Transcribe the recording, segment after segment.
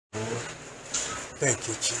Thank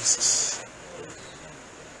you, Jesus.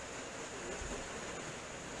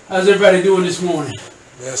 How's everybody doing this morning?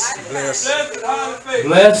 Blessed.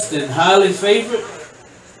 Blessed and highly favored.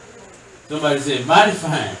 Somebody said, mighty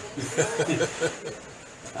fine.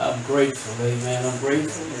 I'm grateful, amen. I'm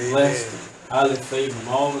grateful, Amen. Blessed, highly favored,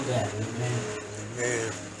 all of that, amen.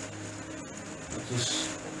 Amen.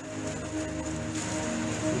 Just,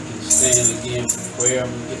 we can stand again for prayer.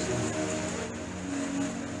 I'm going to get the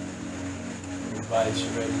device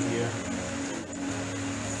ready here.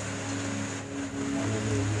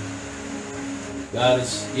 God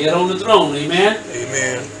is yet on the throne, amen.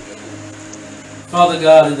 Amen. Father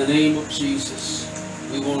God, in the name of Jesus,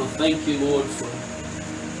 we want to thank you, Lord, for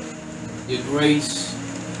your grace.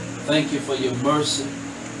 Thank you for your mercy.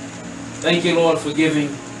 Thank you, Lord, for giving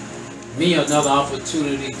me another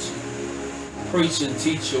opportunity to preach and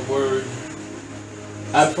teach your word.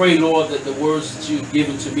 I pray, Lord, that the words that you've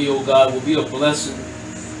given to me, oh God, will be a blessing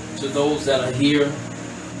to those that are here.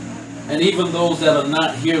 And even those that are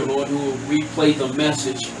not here, Lord, who will replay the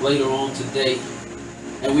message later on today.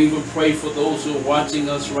 And we even pray for those who are watching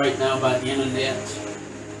us right now by internet.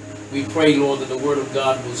 We pray, Lord, that the word of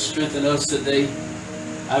God will strengthen us today.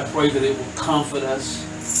 I pray that it will comfort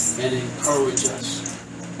us and encourage us.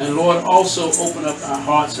 And Lord, also open up our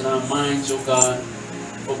hearts and our minds, oh God,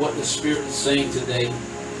 for what the Spirit is saying today.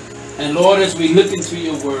 And Lord, as we look into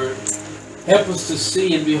your word, help us to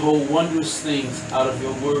see and behold wondrous things out of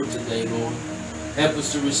your word today, Lord. Help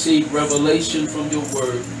us to receive revelation from your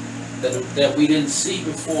word that we didn't see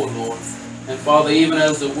before, Lord. And Father, even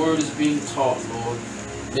as the word is being taught, Lord,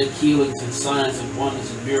 let healings and signs and wonders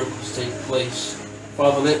and miracles take place.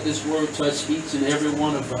 Father, let this word touch each and every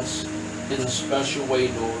one of us in a special way,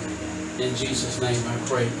 Lord. In Jesus' name I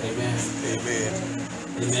pray. Amen. Amen.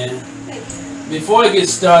 Amen. Before I get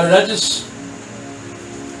started,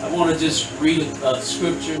 I want to just read a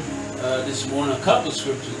scripture this morning, a couple of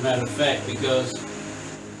scriptures, matter of fact, because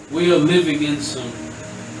we are living in some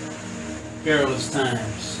perilous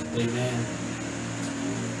times. Amen.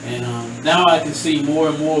 And now I can see more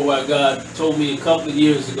and more why God told me a couple of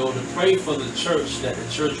years ago to pray for the church, that the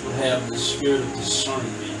church would have the spirit of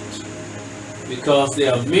discernment. Because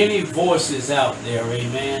there are many voices out there,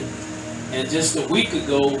 amen. And just a week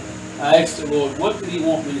ago, I asked the Lord, what did he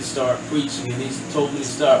want me to start preaching? And he told me to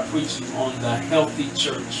start preaching on the healthy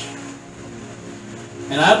church.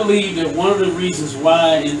 And I believe that one of the reasons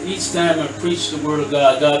why, and each time I preached the word of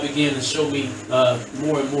God, God began to show me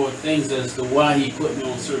more and more things as to why he put me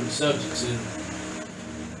on certain subjects. And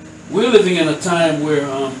we're living in a time where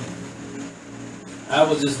I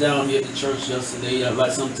was just down here at the church yesterday.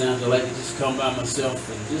 Sometimes I like to just come by myself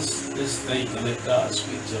and just think and let God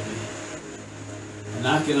speak to me. And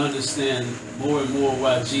I can understand more and more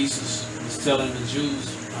why Jesus was telling the Jews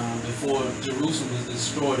before Jerusalem was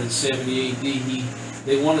destroyed in 70 AD,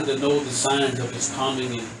 they wanted to know the signs of his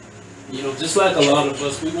coming. And, you know, just like a lot of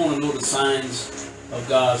us, we want to know the signs of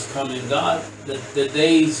God's coming. God, the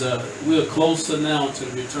days, we are closer now to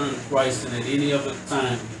the return of Christ than at any other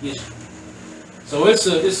time in history. So it's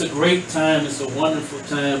a great time, it's a wonderful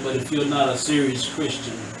time, but if you're not a serious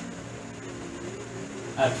Christian,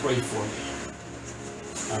 I pray for you.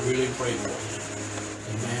 I really pray for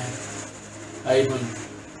you. Amen. I even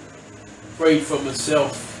prayed for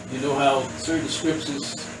myself. You know how certain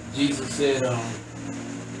scriptures, Jesus said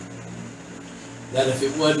that if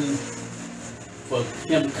it wasn't for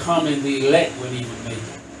him coming, the elect wouldn't even make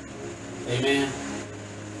it. Amen.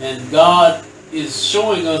 And God is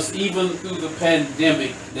showing us even through the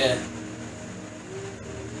pandemic that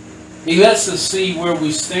he lets us see where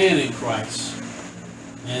we stand in Christ.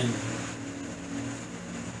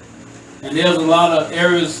 And there's a lot of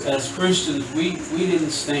areas as Christians we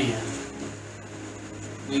didn't stand.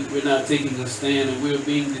 We're not taking a stand, and we're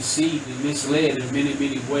being deceived and misled in many,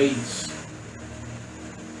 many ways.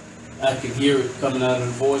 I can hear it coming out of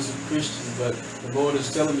the voice of Christians, but the Lord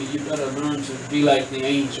is telling me you better learn to be like the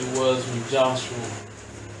angel was when Joshua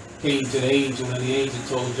came to the angel, and the angel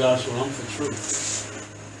told Joshua, I'm for truth.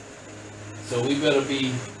 So we better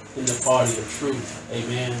be in the party of truth.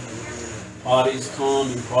 Amen. Parties come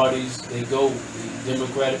and parties, they go. The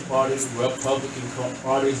Democratic Party, the Republican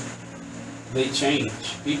Party, they change.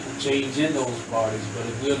 People change in those parties, but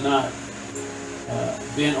if we're not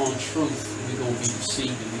bent on truth, we're going to be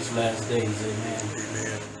deceived in these last days. Amen.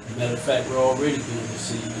 Amen. As a matter of fact, we're already being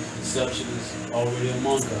deceived. Deception is already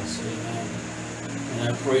among us. Amen. And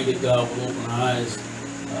I pray that God will open our eyes.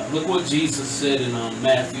 Look what Jesus said in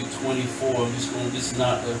Matthew 24. This is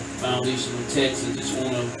not the foundational text. I just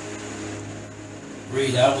want to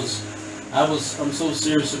read. I'm so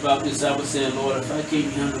serious about this. I was saying, Lord, if I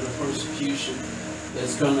can't handle the persecution,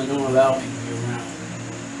 that's coming don't allow me to be around.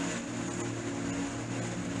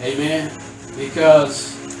 Amen.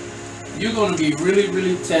 Because you're going to be really,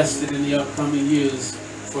 really tested in the upcoming years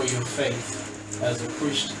for your faith as a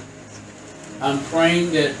Christian. I'm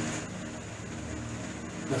praying that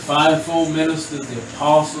the fivefold ministers, the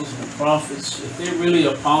apostles and the prophets, if they're really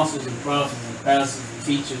apostles and prophets and pastors and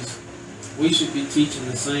teachers, we should be teaching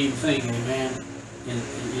the same thing, amen. And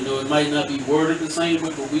you know, it might not be worded the same way,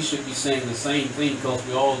 but we should be saying the same thing because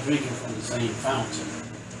we're all drinking from the same fountain.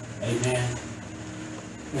 Amen.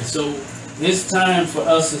 And so it's time for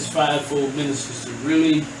us as fivefold ministers to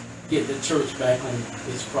really get the church back on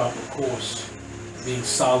its proper course, being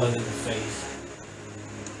solid in the faith.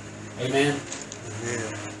 Amen.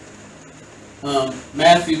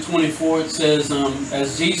 Matthew 24, it says,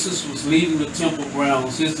 as Jesus was leaving the temple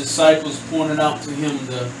grounds, his disciples pointed out to him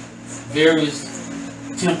the various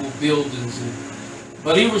temple buildings.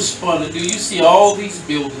 But he responded, do you see all these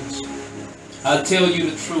buildings? I tell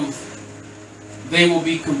you the truth, they will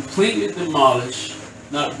be completely demolished.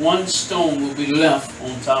 Not one stone will be left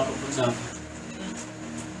on top of another.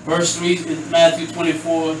 Verse 3 in Matthew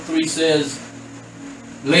 24:3 says,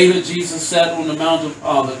 later Jesus sat on the Mount of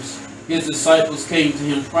Olives. His disciples came to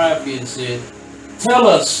him privately and said, tell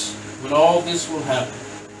us when all this will happen.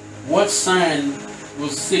 What sign will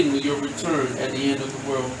signal your return at the end of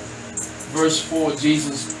the world? Verse 4,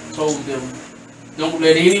 Jesus told them, don't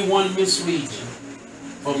let anyone mislead you,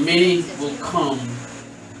 for many will come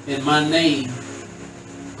in my name,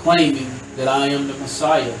 claiming that I am the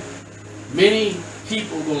Messiah. Many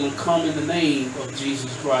people are going to come in the name of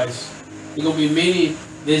Jesus Christ. There are going to be many.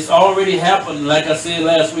 This already happened. Like I said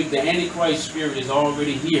last week, the Antichrist spirit is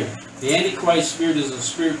already here. The Antichrist spirit is a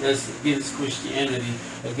spirit that's against Christianity,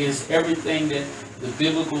 against everything that the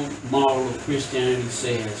biblical model of Christianity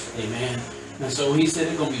says. Amen. And so he said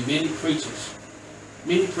there are going to be many preachers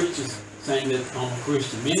saying that I'm a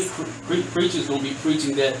Christian. Many preachers going to be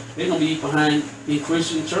preaching that they're going to be behind in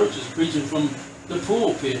Christian churches, preaching from the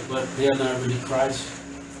pulpit, but they're not really Christ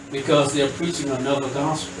because they're preaching another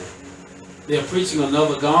gospel. They're preaching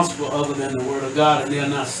another gospel other than the Word of God, and they're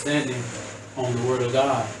not standing on the Word of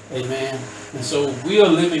God. Amen. And so we are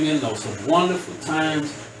living in those some wonderful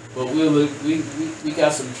times, but we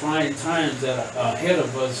got some trying times that are ahead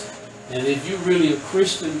of us. And if you're really a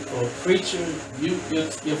Christian or a preacher,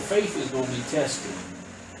 your faith is going to be tested.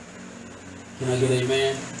 Can I get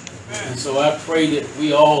amen? And so I pray that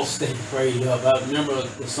we all stay prayed up. I remember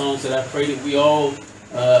the song that I pray that we all,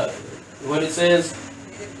 what it says?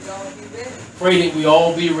 Pray that we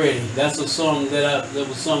all be ready. That's a song that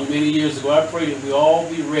was sung many years ago. I pray that we all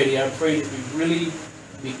be ready. I pray that we really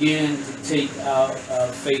begin to take our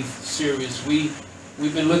faith serious.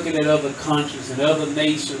 We've been looking at other countries and other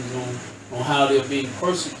nations on how they're being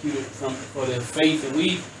persecuted for their faith. And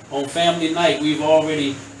we, on family night,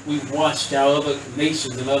 we've watched how other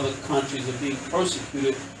nations and other countries are being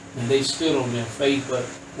persecuted, and they stood on their faith. But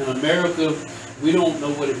in America, we don't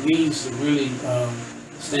know what it means to really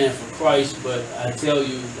stand for Christ. But I tell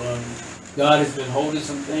you, God has been holding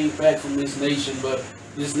some things back from this nation. But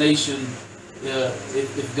this nation,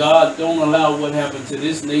 if God don't allow what happened to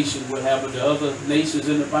this nation, what happened to other nations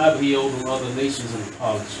in the Bible, he owes them other nations an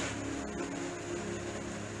apology.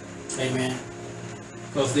 Amen.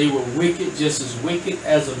 Because they were wicked, just as wicked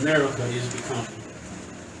as America is becoming.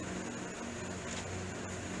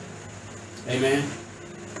 Amen.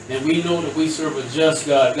 And we know that we serve a just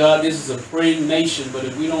God. God, this is a praying nation, but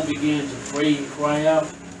if we don't begin to pray and cry out,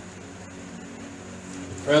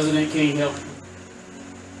 the president can't help you.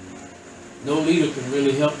 No leader can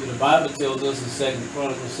really help you. The Bible tells us in 2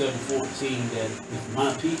 Chronicles 7:14 that if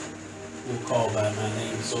my people will call by my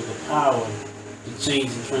name, so the power to change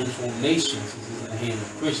and transform nations is in the hand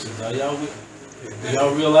of Christians. Are y'all with me? Do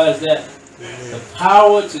y'all realize that? Amen. The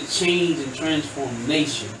power to change and transform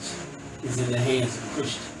nations is in the hands of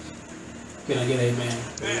Christians. Can I get amen?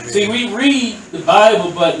 Amen? See, we read the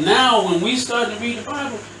Bible, but now when we start to read the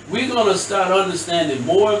Bible, we're going to start understanding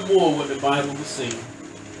more and more what the Bible was saying.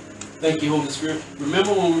 Thank you, Holy Spirit.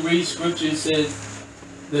 Remember when we read Scripture, it says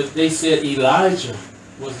that they said Elijah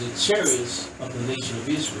was the chariot of the nation of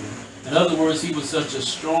Israel. In other words, he was such a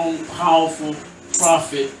strong, powerful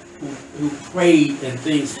prophet who prayed and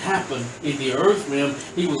things happened in the earth realm.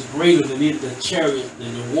 He was greater than the chariot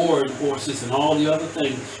and the warring horses and all the other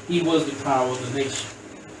things. He was the power of the nation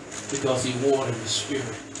because he warred in the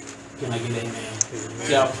spirit. Can I get amen? Amen.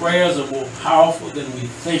 See, our prayers are more powerful than we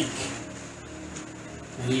think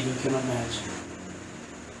and even can imagine.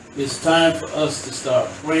 It's time for us to start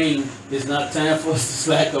praying. It's not time for us to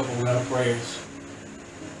slack up on our prayers.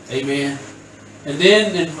 Amen. And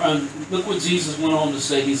then look what Jesus went on to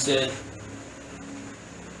say. He said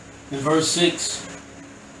in verse 6,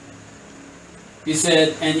 he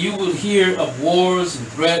said, and you will hear of wars and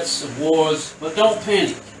threats of wars, but don't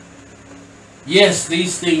panic. Yes,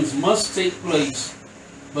 these things must take place,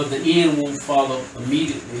 but the end won't follow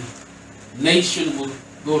immediately. Nation will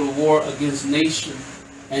go to war against nation,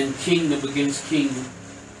 and kingdom against kingdom.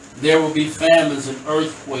 There will be famines and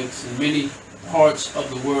earthquakes in many parts of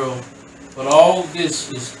the world. But all this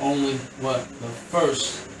is only what? The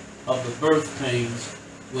first of the birth pains,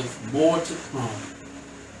 with more to come.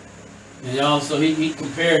 And also he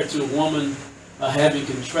compared to a woman having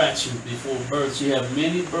contractions before birth. She have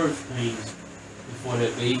many birth pains before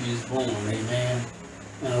that baby is born. Amen.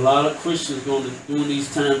 And a lot of Christians during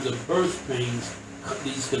these times of birth pains,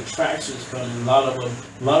 these contractions coming. A lot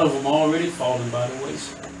of them already falling by the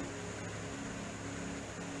wayside.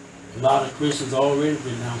 A lot of Christians already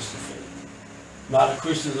renounced the faith. A lot of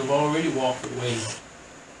Christians have already walked away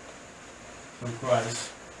from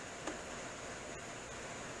Christ.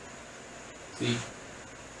 See,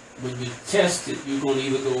 when you're tested, you're going to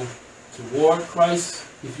either go toward Christ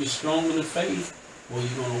if you're strong in the faith, or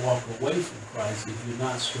you're going to walk away from Christ if you're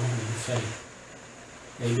not strong in the faith.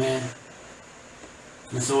 Amen.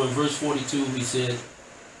 And so in verse 42, he said,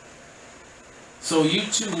 so you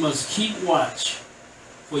too must keep watch,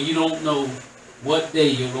 for you don't know what day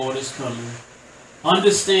your Lord is coming.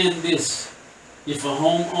 Understand this: if a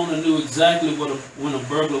homeowner knew exactly when a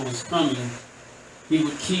burglar was coming, he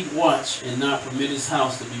would keep watch and not permit his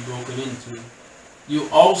house to be broken into. You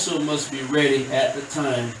also must be ready at the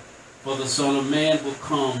time, for the Son of Man will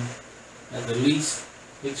come at the least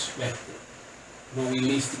expected. When we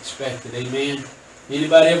least expect it. Amen.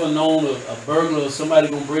 Anybody ever known a burglar or somebody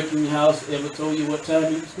going to break in your house ever told you what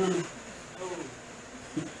time he was coming?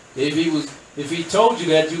 If he told you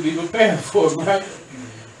that, you'd be prepared for it, right?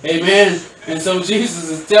 Amen. And so Jesus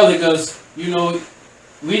is telling us, you know,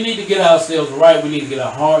 we need to get ourselves right. We need to get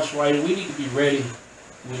our hearts right. And we need to be ready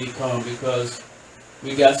when he comes, because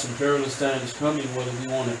we got some perilous times coming, whether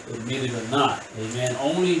we want to admit it or not. Amen.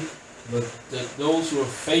 Only those who are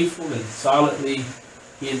faithful and solidly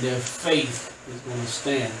in their faith is going to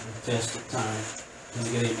stand the test of time. Can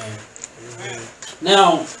we get amen? Amen.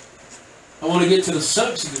 Now, I want to get to the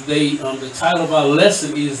subject today. The title of our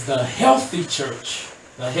lesson is The Healthy Church.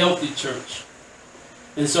 The Healthy Church.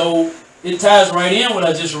 And so it ties right in what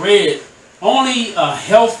I just read. Only a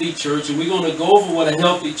healthy church, and we're going to go over what a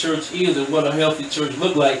healthy church is and what a healthy church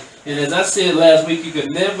look like. And as I said last week, you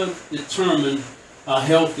can never determine a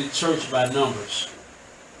healthy church by numbers.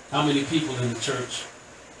 How many people in the church?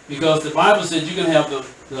 Because the Bible says you can have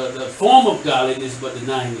the form of godliness but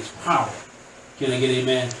denying its power. Can I get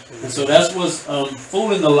amen? And so that's what's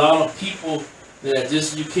fooling a lot of people, that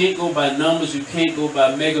just you can't go by numbers, you can't go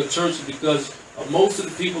by mega churches, because most of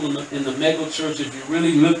the people in the mega church, if you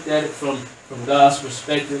really looked at it from God's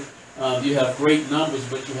perspective, you have great numbers,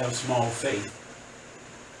 but you have small faith.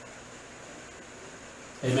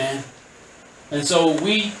 Amen. And so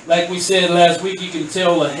like we said last week, you can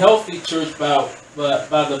tell a healthy church by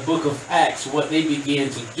the book of Acts, what they began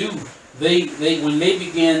to do. When they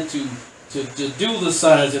began to do the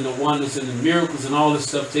signs and the wonders and the miracles and all this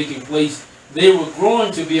stuff taking place, they were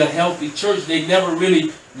growing to be a healthy church. They never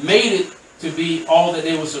really made it to be all that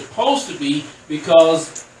they were supposed to be,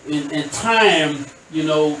 because in time, you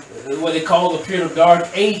know, what they call the period of dark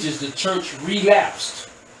ages, the church relapsed.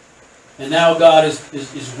 And now God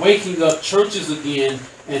is waking up churches again,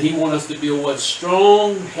 and he wants us to build what?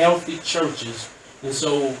 Strong, healthy churches. And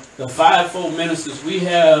so the fivefold ministers, we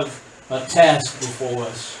have a task before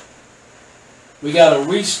us. We got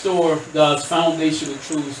to restore God's foundation of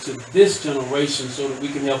truths to this generation so that we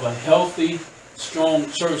can have a healthy,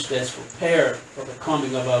 strong church that's prepared for the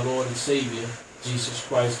coming of our Lord and Savior, Jesus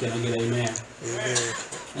Christ. Can I get amen? Amen.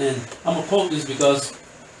 And I'm going to quote this because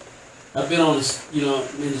I've been on this,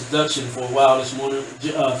 introduction for a while this morning.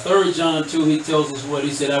 3 John 2, he tells us what? He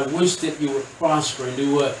said, I wish that you would prosper and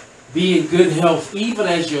do what? Be in good health, even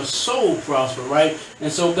as your soul prosper, right? And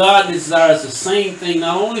so God desires the same thing,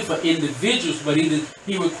 not only for individuals, but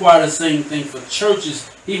he requires the same thing for churches.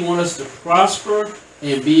 He wants us to prosper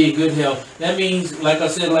and be in good health. That means, like I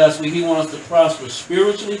said last week, he wants us to prosper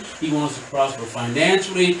spiritually, he wants us to prosper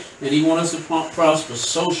financially, and he wants us to prosper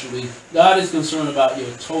socially. God is concerned about your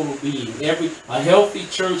total being. A healthy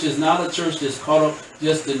church is not a church that's caught up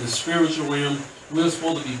just in the spiritual realm. We're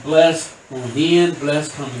supposed to be blessed going in,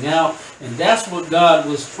 blessed coming out. And that's what God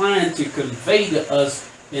was trying to convey to us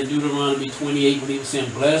in Deuteronomy 28 when he was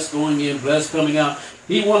saying blessed going in, blessed coming out.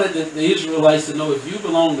 He wanted the Israelites to know if you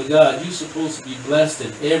belong to God, you're supposed to be blessed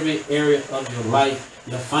in every area of your life,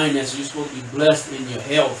 your finances. You're supposed to be blessed in your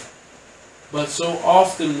health. But so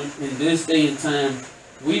often in this day and time,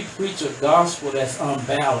 we preach a gospel that's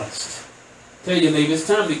unbalanced. Tell your neighbor, it's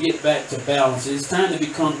time to get back to balance. It's time to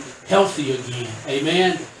become healthy again.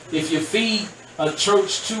 Amen. If you feed a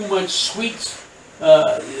church too much sweets,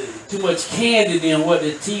 too much candy, then what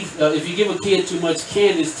the teeth, if you give a kid too much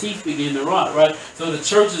candy, his teeth begin to rot, right? So the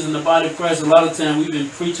churches in the body of Christ, a lot of time we've been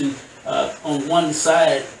preaching on one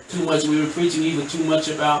side too much. We were preaching either too much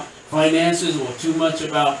about finances or too much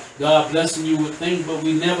about God blessing you with things, but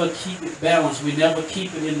we never keep it balanced. We never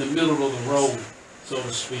keep it in the middle of the road, so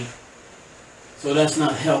to speak. So that's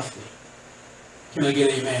not healthy. Can I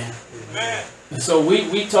get amen? Amen. And so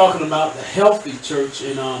we talking about the healthy church,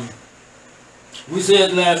 and we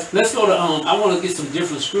said let's go to I want to get some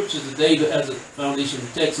different scriptures today as a foundation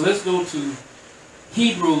text. Let's go to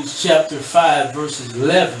Hebrews chapter 5 verses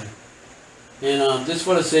 11. And just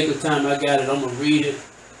for the sake of time, I got it. I'm gonna read it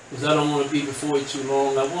because I don't want to be before you too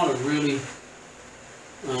long. I want to really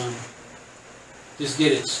just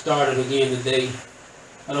get it started again today.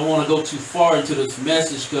 I don't want to go too far into this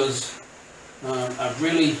message because I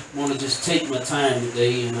really want to just take my time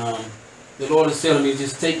today, and the Lord is telling me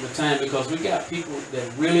just take my time because we got people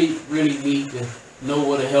that really, really need to know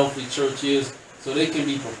what a healthy church is so they can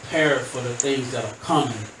be prepared for the things that are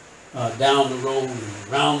coming down the road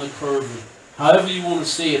and around the curve, and however you want to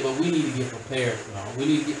say it, but we need to get prepared. We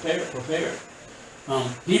need to get prepared.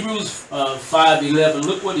 Hebrews 5:11,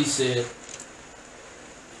 look what he said.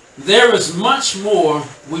 There is much more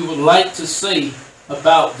we would like to say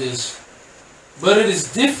about this, but it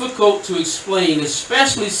is difficult to explain,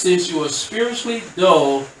 especially since you are spiritually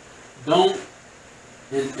dull, don't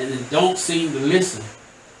seem to listen.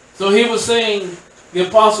 So he was saying, the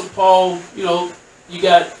Apostle Paul, you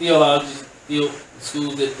got theologians,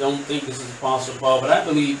 schools that don't think this is Apostle Paul, but I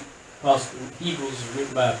believe Hebrews is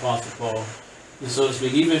written by Apostle Paul, and so to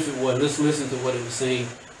speak. Even if it was, let's listen to what it was saying.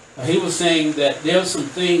 He was saying that there are some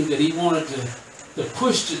things that he wanted to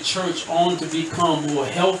push the church on to become more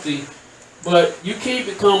healthy, but you can't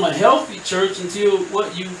become a healthy church until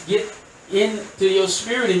you get into your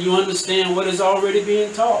spirit and you understand what is already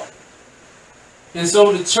being taught. And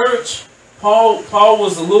so the church, Paul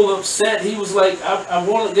was a little upset. He was like,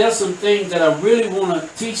 there's some things that I really want to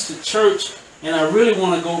teach the church, and I really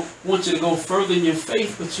want you to go further in your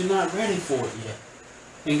faith, but you're not ready for it yet.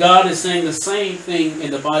 And God is saying the same thing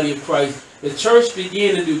in the body of Christ. The church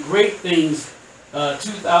began to do great things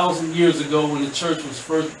 2,000 years ago when the church was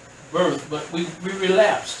first birthed, but we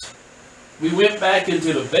relapsed. We went back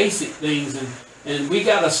into the basic things, and we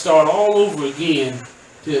got to start all over again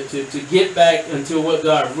to get back into what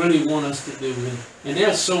God really wants us to do. And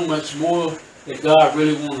there's so much more that God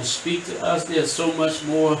really wants to speak to us. There's so much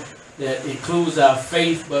more that includes our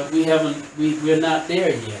faith, but we're not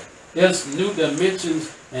there yet. There's new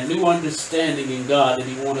dimensions and new understanding in God that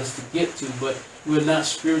he wants us to get to, but we're not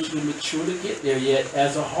spiritually mature to get there yet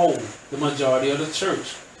as a whole, the majority of the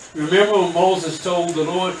church. Remember when Moses told the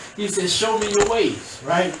Lord, he said, show me your ways,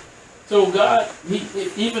 right? So God,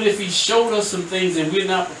 even if he showed us some things and we're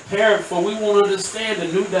not prepared for, we want to understand the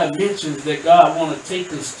new dimensions that God wants to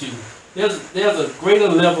take us to. There's a greater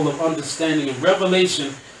level of understanding and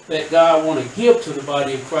revelation that God wants to give to the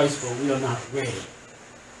body of Christ, but we are not ready.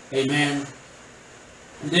 Amen.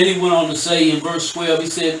 And then he went on to say in verse 12, he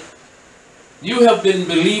said, you have been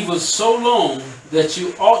believers so long that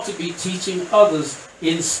you ought to be teaching others.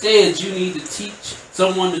 Instead, you need to teach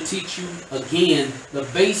someone to teach you again the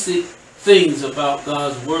basic things about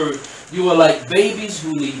God's word. You are like babies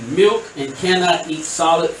who need milk and cannot eat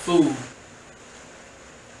solid food.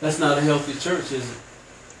 That's not a healthy church, is it?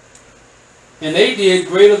 And they did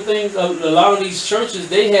greater things. A lot of these churches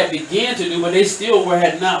they had began to do, but they still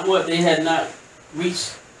had not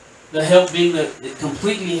reached the health, being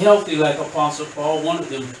completely healthy like Apostle Paul wanted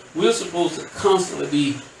them. We're supposed to constantly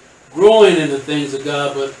be growing in the things of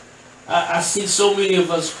God, but I see so many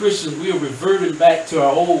of us Christians, we are reverting back to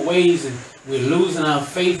our old ways, and we're losing our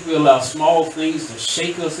faith. We allow small things to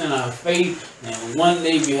shake us in our faith. And one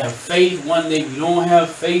day we have faith, one day we don't have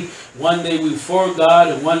faith. One day we're for God,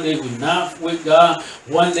 and one day we're not with God.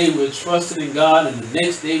 One day we're trusting in God, and the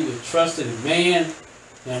next day we're trusting in man.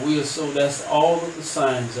 And that's all of the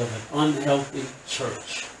signs of an unhealthy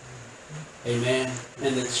church. Amen.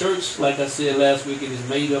 And the church, like I said last week, it is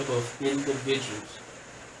made up of individuals.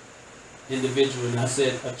 And I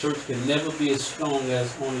said a church can never be as strong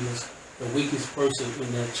as only the weakest person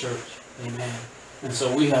in that church. Amen. And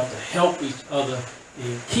so we have to help each other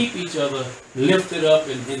and keep each other lifted up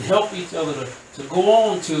and help each other to go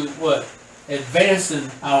on to what? Advancing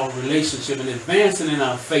our relationship and advancing in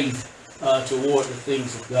our faith toward the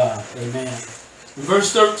things of God. Amen. And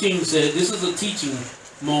verse 13 said, this is a teaching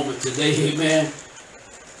moment today. Amen.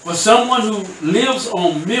 For someone who lives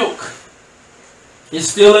on milk is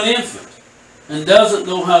still an infant and doesn't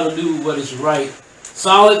know how to do what is right.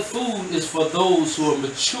 Solid food is for those who are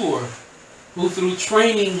mature, who through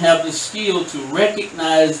training have the skill to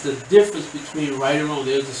recognize the difference between right and wrong.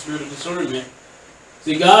 There's the spirit of discernment.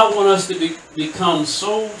 See, God wants us to become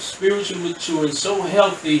so spiritually mature and so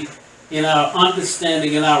healthy in our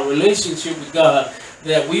understanding and our relationship with God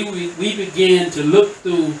that we begin to look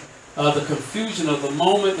through the confusion of the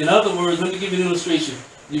moment. In other words, let me give you an illustration.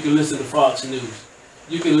 You can listen to Fox News.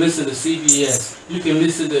 You can listen to CBS. You can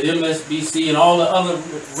listen to MSNBC and all the other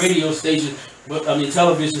radio stations,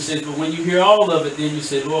 television stations. But when you hear all of it, then you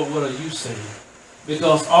say, Lord, what are you saying?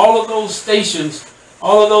 Because all of those stations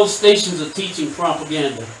are teaching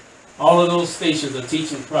propaganda. All of those stations are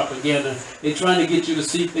teaching propaganda. They're trying to get you to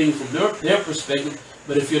see things from their perspective.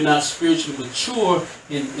 But if you're not spiritually mature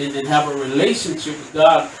and have a relationship with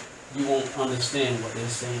God, you won't understand what they're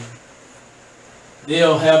saying.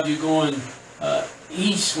 They'll have you going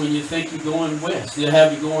east when you think you're going west. They'll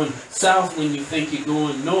have you going south when you think you're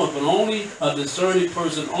going north. But only a discerning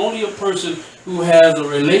person, only a person who has a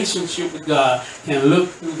relationship with God can look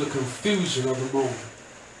through the confusion of the moment.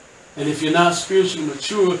 And if you're not spiritually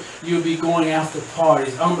mature, you'll be going after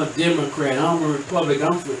parties. I'm a Democrat. I'm a Republican.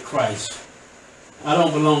 I'm for Christ. I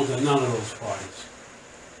don't belong to none of those parties.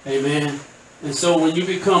 Amen. And so when you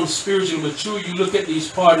become spiritually mature, you look at these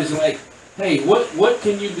parties like, hey, what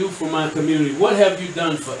can you do for my community? What have you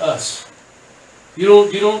done for us? You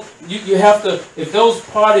have to, if those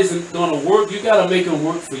parties are going to work, you got to make them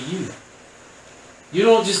work for you. You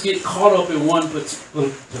don't just get caught up in one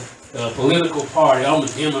political party. I'm a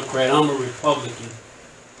Democrat. I'm a Republican.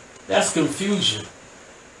 That's confusion.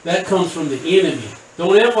 That comes from the enemy.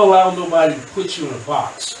 Don't ever allow nobody to put you in a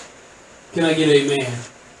box. Can I get amen?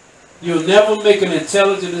 You'll never make an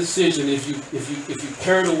intelligent decision if you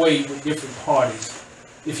carried away with different parties.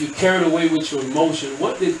 If you carried away with your emotion.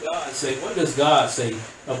 What did God say? What does God say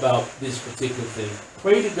about this particular thing?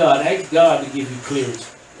 Pray to God. Ask God to give you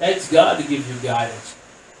clearance. Ask God to give you guidance.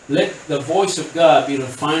 Let the voice of God be the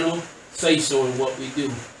final say-so in what we do.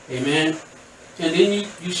 Amen? And then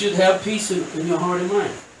you should have peace in your heart and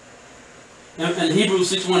mind. And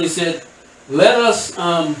Hebrews 6:1, he said, let us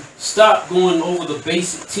stop going over the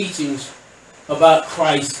basic teachings about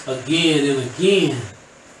Christ again and again.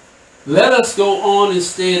 Let us go on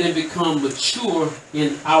instead and become mature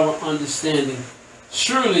in our understanding.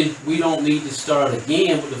 Surely we don't need to start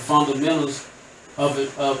again with the fundamentals of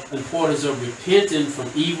importance of repenting from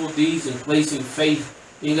evil deeds and placing faith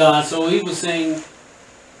in God. So he was saying,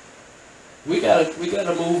 we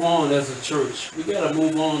gotta move on as a church. We gotta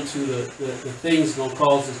move on to the things that gonna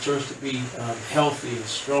cause the church to be healthy and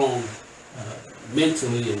strong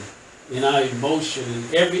mentally and in our emotion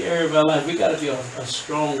in every area of our life. We gotta be a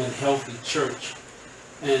strong and healthy church.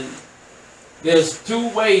 And there's three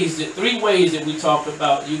ways that we talked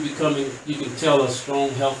about you can tell a strong,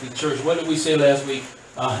 healthy church. What did we say last week?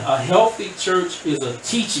 A healthy church is a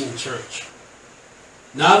teaching church.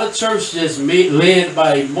 Not a church that's led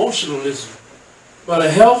by emotionalism. But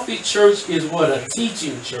a healthy church is what? A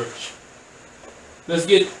teaching church. Let's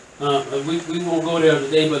get, we won't go there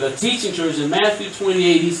today, but a teaching church. In Matthew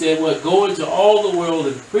 28, he said, what? Go into all the world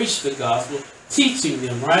and preach the gospel, teaching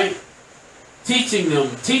them, right? Teaching them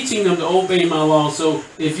to obey my law. So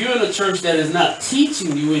if you're in a church that is not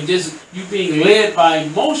teaching you and just you being led by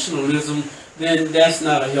emotionalism, then that's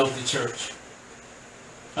not a healthy church.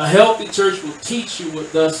 A healthy church will teach you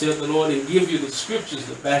what thus saith the Lord and give you the scriptures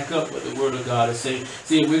to back up what the word of God is saying.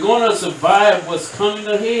 See, if we're going to survive what's coming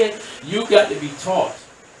ahead, you got to be taught.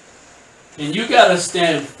 And you got to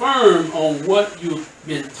stand firm on what you've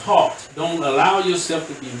been taught. Don't allow yourself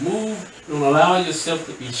to be moved. Don't allow yourself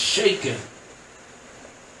to be shaken.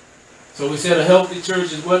 So we said a healthy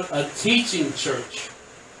church is what? A teaching church.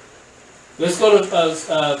 Let's go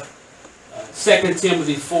to 2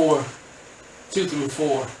 Timothy 4, 2 through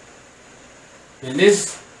 4. And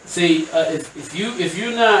this, see, if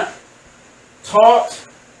you're not taught,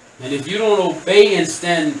 and if you don't obey and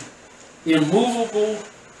stand immovable,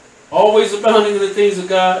 always abounding in the things of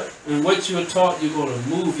God, and what you're taught, you're going to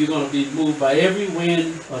move. You're going to be moved by every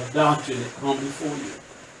wind of doctrine that comes before you.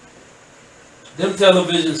 Them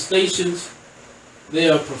television stations, they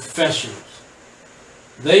are professionals.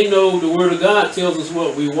 They know the Word of God tells us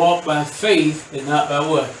what? We walk by faith and not by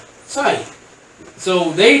what? Sight.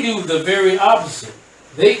 So they do the very opposite.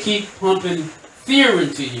 They keep pumping fear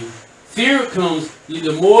into you. Fear comes,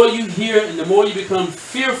 the more you hear and the more you become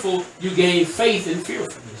fearful, you gain faith in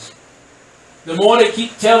fearfulness. The more they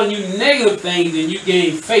keep telling you negative things, then you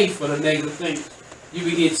gain faith for the negative things. You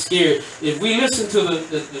can get scared. If we listen to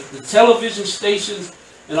the television stations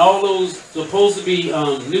and all those supposed to be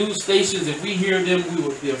news stations, if we hear them, we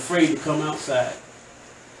would be afraid to come outside.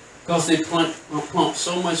 Because they pump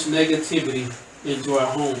so much negativity into our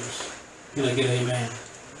homes. Can I get an amen?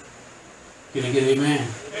 Can I get an amen?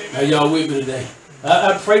 Are y'all with me today?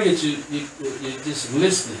 I pray that you're just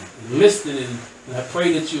listening, and I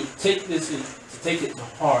pray that you take this and take it to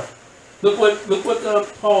heart. Look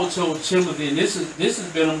what Paul told Timothy, and this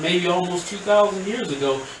has been maybe almost 2,000 years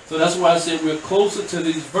ago. So that's why I said we're closer to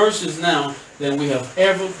these verses now than we have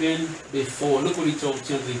ever been before. Look what he told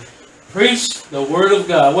Timothy: preach the word of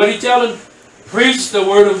God. What did he tell him? Preach the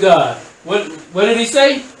word of God. What did he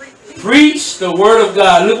say? Preach the word of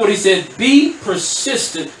God. Look what he said. Be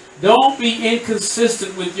persistent. Don't be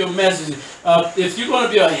inconsistent with your message. If you're going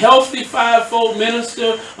to be a healthy fivefold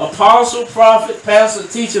minister, apostle, prophet, pastor,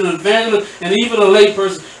 teacher, and evangelist, and even a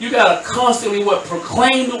layperson, you got to constantly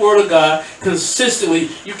proclaim the word of God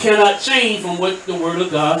consistently. You cannot change from what the word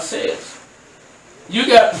of God says. You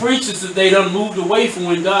got preachers that they done moved away from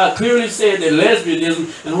when God clearly said that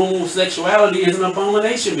lesbianism and homosexuality is an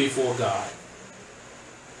abomination before God.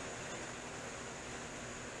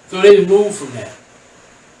 So they moved from that.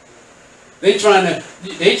 They trying to,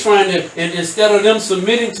 and instead of them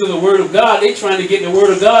submitting to the word of God, they trying to get the word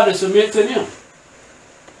of God to submit to them.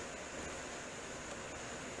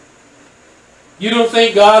 You don't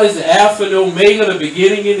think God is the Alpha and Omega, the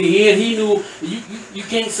beginning and the end? He knew you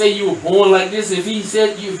can't say you were born like this. If he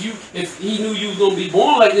said if he knew you was going to be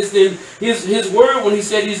born like this, then his word when he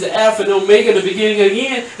said he's the Alpha and Omega, the beginning and the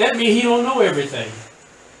end, that means he don't know everything.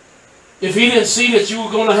 If he didn't see that you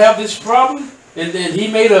were going to have this problem, and then he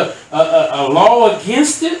made a law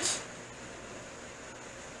against it,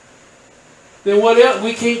 then what else?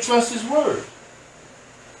 We can't trust his word.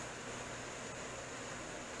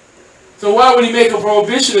 So why would he make a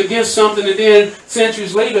prohibition against something and then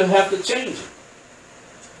centuries later have to change it?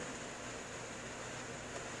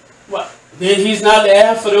 What? Then he's not the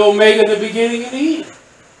Alpha, the Omega, the beginning and the end.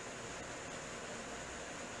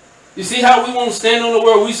 You see how we won't stand on the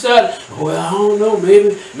word? We start, well, I don't know,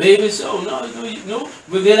 maybe so. No.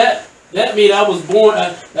 But then that means I was born,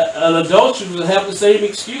 an adulteress would have the same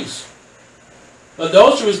excuse.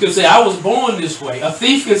 Adulterers can say, I was born this way. A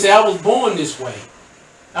thief can say, I was born this way.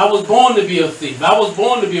 I was born to be a thief. I was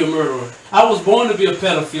born to be a murderer. I was born to be a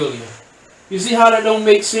pedophilia. You see how that don't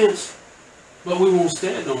make sense? But we won't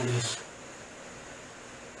stand on this.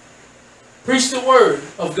 Preach the word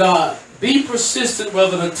of God. Be persistent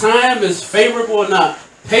whether the time is favorable or not.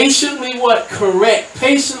 Patiently what? Correct.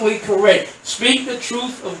 Patiently correct. Speak the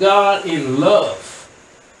truth of God in love.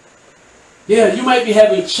 Yeah, you might be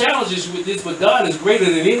having challenges with this, but God is greater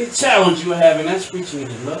than any challenge you are having. That's preaching it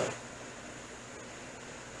in love.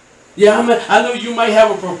 Yeah, I know you might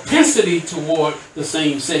have a propensity toward the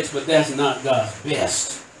same sex, but that's not God's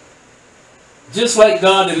best. Just like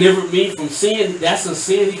God delivered me from sin, that's a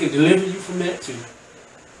sin. He can deliver you from that too.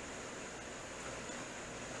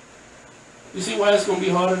 You see why it's going to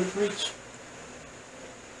be harder to preach?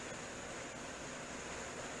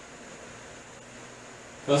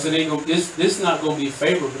 Because it ain't going. This is not going to be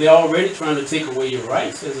favorable. They're already trying to take away your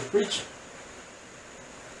rights as a preacher.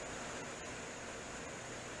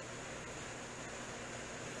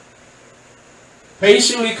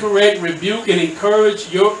 Patiently correct, rebuke, and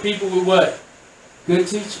encourage your people with what? Good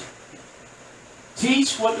teaching.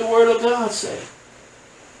 Teach what the Word of God says.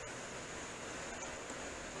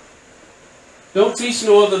 Don't teach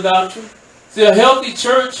no other doctrine. See, a healthy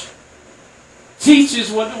church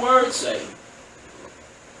teaches what the Word says.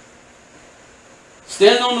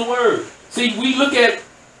 Stand on the Word. See, we look at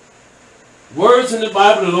words in the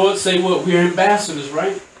Bible. The Lord say, well, we're ambassadors,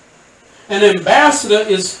 right? An ambassador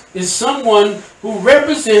is someone who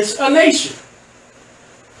represents a nation.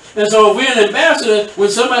 And so if we're an ambassador, when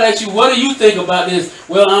somebody asks you, what do you think about this?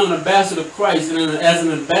 Well, I'm an ambassador of Christ. And as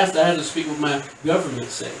an ambassador, I have to speak what my government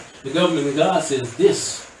says. The government of God says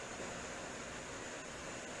this.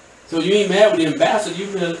 So you ain't married with the ambassador, you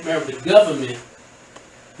married with the government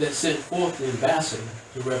that sent forth the ambassador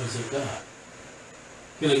to represent God.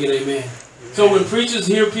 Can I get amen? So when preachers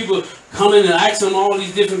hear people coming and ask them all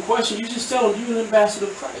these different questions, you just tell them you're an ambassador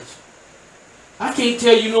of Christ. I can't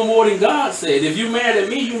tell you no more than God said. If you're mad at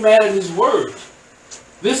me, you're mad at his word.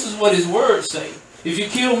 This is what his word say. If you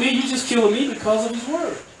kill me, you just kill me because of his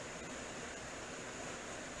word.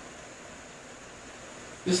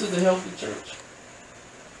 This is a healthy church.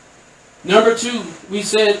 Number 2, we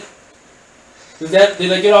said,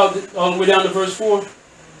 did I get all the way down to verse 4?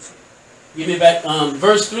 Give me back.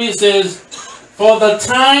 Verse 3, it says, for the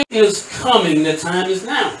time is coming, the time is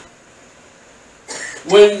now,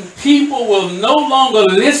 when people will no longer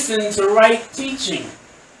listen to right teaching.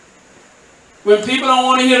 When people don't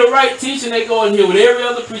want to hear the right teaching, they go and hear what every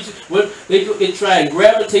other preacher, they try and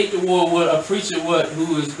gravitate toward what a preacher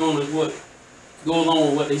who is going to go along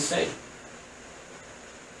with what they say.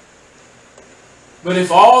 But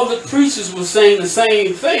if all the preachers were saying the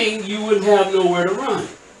same thing, you wouldn't have nowhere to run.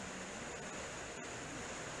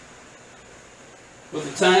 But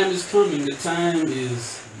the time is coming. The time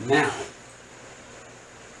is now.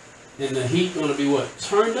 And the heat going to be what?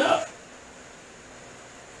 Turned up.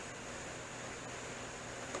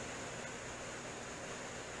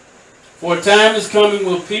 For a time is coming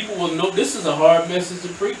where people will know. This is a hard message to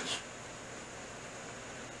preach.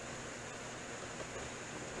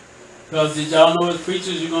 Because did y'all know as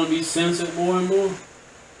preachers you're going to be censored more and more?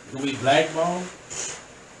 You're going to be blackballed.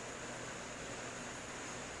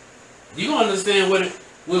 You're going to understand what it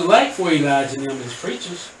was like for Elijah and them as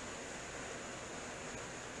preachers.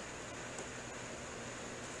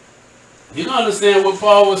 You're going to understand what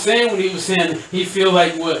Paul was saying when he was saying he feel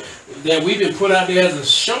like that we've been put out there as a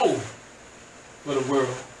show for the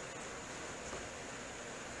world.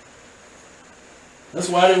 That's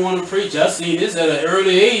why they want to preach. I seen this at an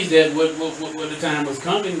early age that when the time was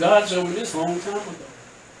coming. God showed me this a long time ago.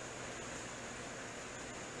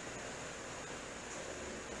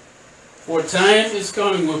 For a time is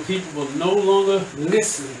coming when people will no longer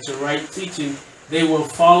listen to right teaching. They will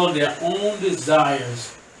follow their own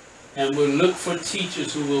desires and will look for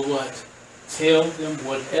teachers who will what? Tell them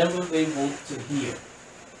whatever they want to hear.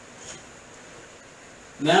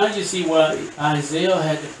 Now you see why Isaiah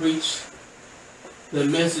had to preach the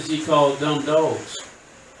message he called dumb dogs.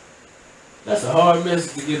 That's a hard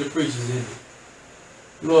message to give the preachers, isn't it?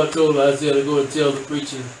 The Lord told Isaiah to go and tell the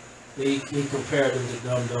preacher that he compared them to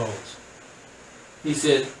dumb dogs. He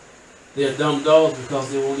said, they're dumb dogs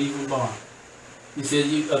because they won't even bark. He said,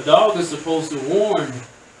 a dog is supposed to warn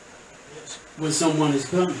when someone is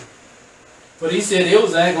coming. But he said it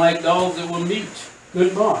was acting like dogs that were mute,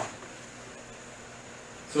 couldn't bark.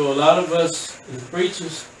 So a lot of us as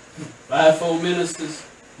preachers, fivefold ministers,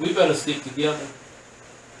 we better stick together.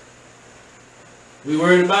 We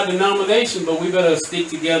worried about denomination, but we better stick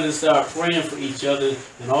together and start praying for each other.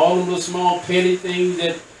 And all of those small petty things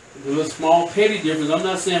the little small petty difference. I'm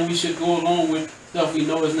not saying we should go along with stuff we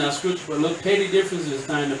know is not scripture, but little petty differences, it's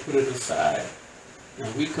time to put it aside.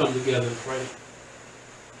 And we come together and pray.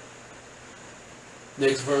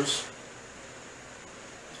 Next verse.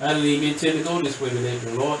 I didn't even intend to go this way today,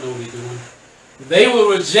 but the Lord knows what He's doing. They will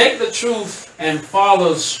reject the truth and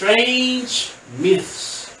follow strange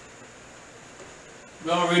myths.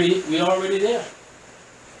 We're already there.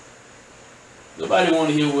 Nobody want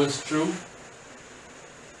to hear what's true.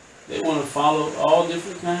 They want to follow all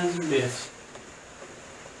different kinds of myths.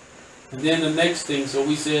 And then the next thing, so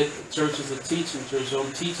we said the church is a teaching church, so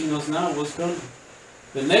I'm teaching us now what's coming.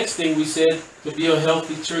 The next thing we said, to be a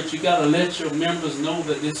healthy church, you got to let your members know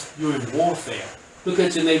that you're in warfare. Look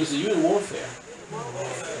at your neighbor and say, you're in warfare.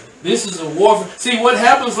 This is a warfare. See, what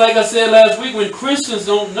happens, like I said last week, when Christians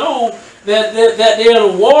don't know that they're in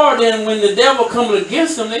a war, then when the devil comes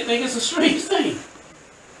against them, they think it's a strange thing.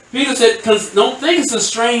 Peter said, don't think it's a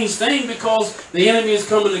strange thing because the enemy is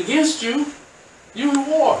coming against you. You're in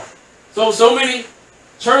war. So many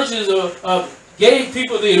churches gave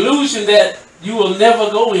people the illusion that you will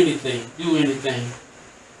never do anything.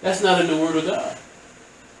 That's not in the Word of God.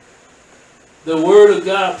 The Word of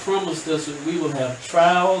God promised us that we will have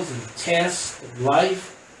trials and tests of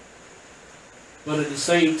life, but at the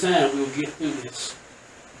same time, we'll get through this.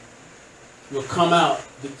 We'll come out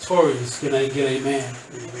victorious. Can I get amen?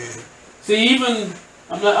 Amen. See,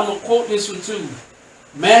 I'm going to quote this one too.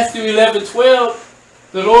 Matthew 11:12,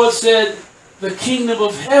 the Lord said, the kingdom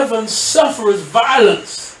of heaven suffers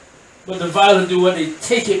violence, but the violent do what? They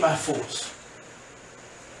take it by force.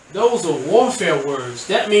 Those are warfare words.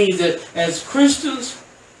 That means that as Christians,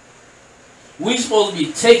 we're supposed to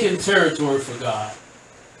be taking territory for God.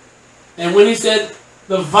 And when he said,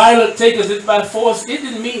 the violent taketh it by force, it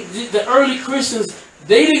didn't mean, the early Christians,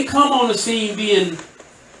 they didn't come on the scene being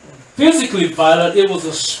physically violent. It was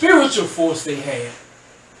a spiritual force they had.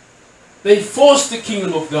 They forced the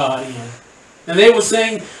kingdom of God in. And they were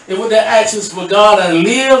saying, and with their actions, for God I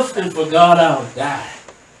live and for God I'll die.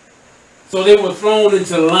 So they were thrown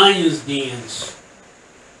into lions' dens.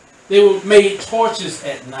 They were made torches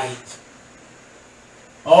at night.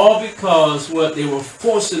 All because what? They were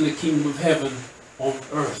forcing the kingdom of heaven on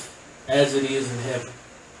earth as it is in heaven.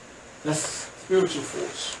 That's spiritual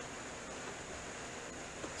force.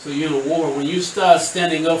 So you're in a war. When you start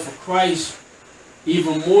standing up for Christ,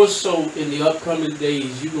 even more so in the upcoming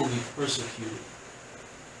days, you're going to be persecuted.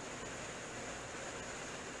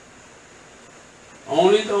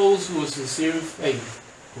 Only those who are sincere in faith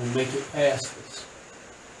will make it past this.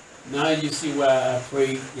 Now you see why I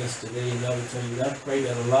prayed yesterday, and I will tell you, I pray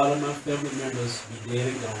that a lot of my family members be dead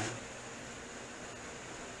and gone.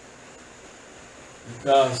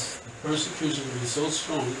 Because the persecution will be so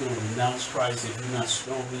strong, you're going to renounce Christ if you're not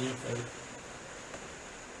strong in your faith.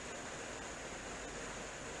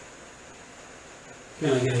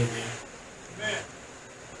 Can I get amen? Amen.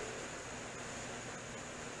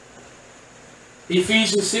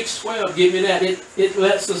 Ephesians 6:12, give me that. It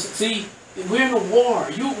lets us see we're in a war.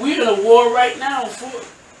 We're in a war right now for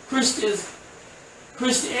Christians.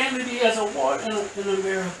 Christianity as a war in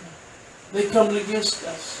America. They're coming against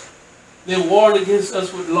us. They're warring against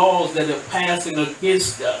us with laws that are passing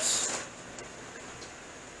against us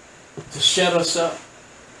to shut us up.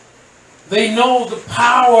 They know the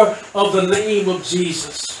power of the name of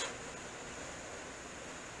Jesus.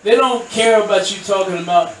 They don't care about you talking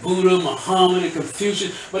about Buddha, Muhammad, and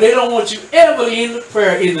Confucius, but they don't want you ever in the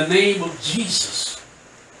prayer in the name of Jesus.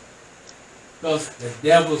 Because the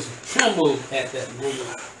devils tremble at that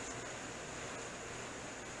name.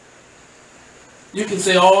 You can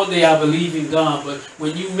say all day, I believe in God, but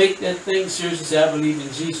when you make that thing serious and say, I believe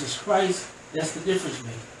in Jesus Christ, that's the difference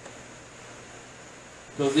maker.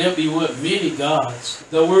 Because there'll be what? Many gods.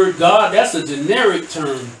 The word God, that's a generic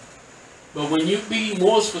term. But when you be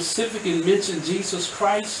more specific and mention Jesus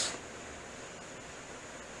Christ,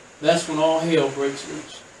 that's when all hell breaks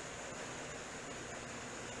loose.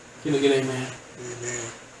 Can I get amen?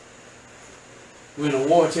 Amen. We're in a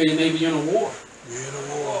war. Tell your neighbor you're in a war. You're in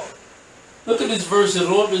a war. Look at this verse. The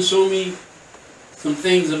Lord been showing me some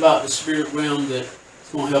things about the spirit realm that's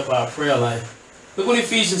going to help our prayer life. Look what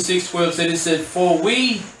Ephesians 6:12 said. It said, for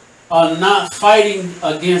we are not fighting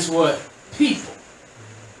against what? People.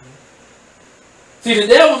 See, the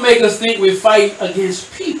devil make us think we're fighting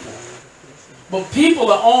against people. But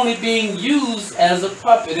people are only being used as a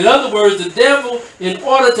puppet. In other words, the devil, in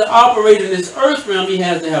order to operate in this earth realm, he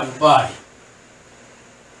has to have a body.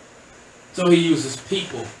 So he uses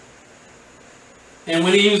people. And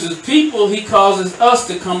when he uses people, he causes us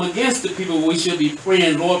to come against the people. We should be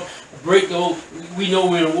praying, Lord, break the whole, we know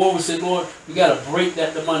we're in a war. We say, Lord, we got to break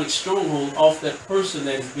that demonic stronghold off that person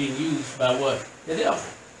that is being used by what? The devil.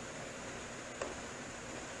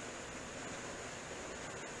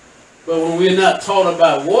 But when we're not taught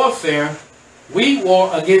about warfare, we war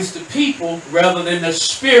against the people rather than the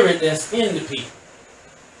spirit that's in the people.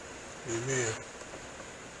 Amen.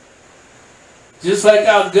 Just like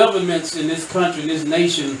our governments in this country, this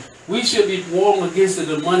nation, we should be warring against the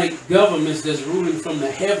demonic governments that's ruling from the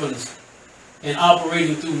heavens and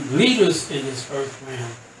operating through leaders in this earth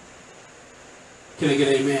realm. Can I get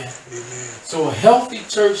amen? Amen. So a healthy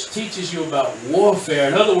church teaches you about warfare.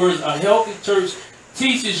 In other words, a healthy church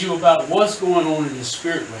teaches you about what's going on in the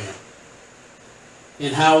spirit realm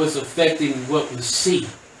and how it's affecting what we see.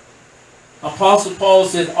 Apostle Paul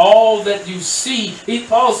said, all that you see,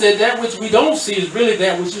 Paul said that which we don't see is really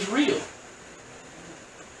that which is real.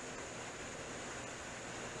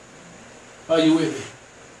 Are you with me?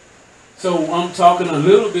 So I'm talking a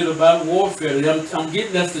little bit about warfare. I'm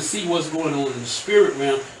getting us to see what's going on in the spirit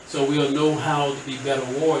realm so we'll know how to be better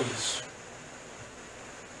warriors.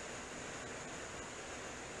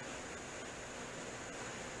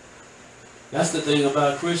 That's the thing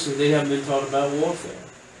about Christians. They haven't been taught about warfare.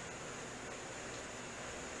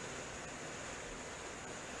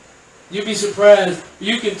 You'd be surprised.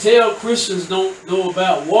 You can tell Christians don't know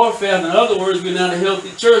about warfare. In other words, we're not a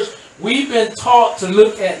healthy church. We've been taught to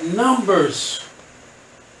look at numbers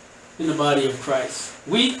in the body of Christ.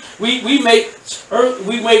 We make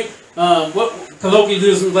what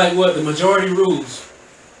colloquialisms like what? The majority rules.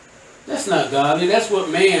 That's not godly. That's what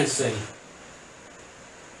man say.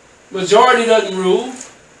 Majority doesn't rule.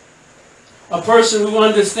 A person who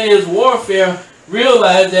understands warfare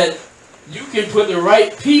realizes that you can put the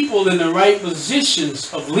right people in the right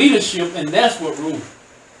positions of leadership, and that's what rules.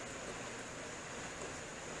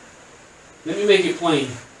 Let me make it plain.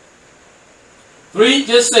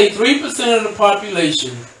 Just say 3% of the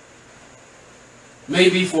population may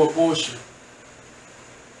be for abortion.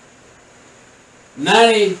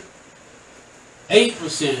 98%,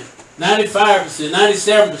 95%,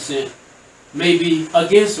 97% may be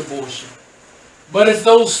against abortion. But if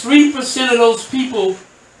those 3% of those people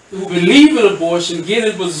who believe in abortion get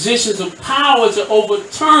in positions of power to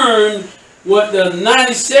overturn what the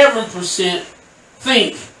 97%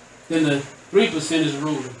 think, then the 3% is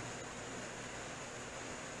ruling.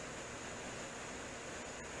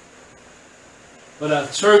 But our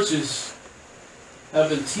churches have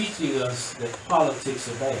been teaching us that politics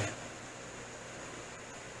are bad.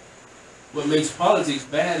 What makes politics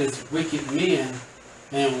bad is wicked men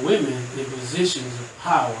and women in positions of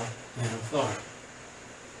power and authority.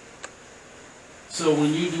 So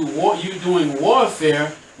when you do war, you're doing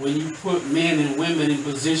warfare when you put men and women in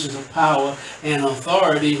positions of power and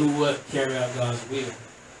authority who would carry out God's will.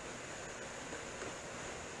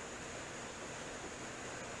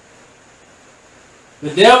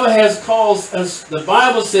 The devil has caused us, the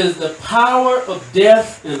Bible says the power of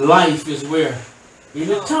death and life is where? In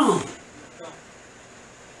the tongue.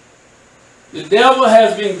 The devil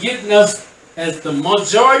has been getting us, as the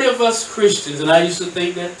majority of us Christians, and I used to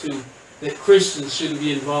think that too, that Christians shouldn't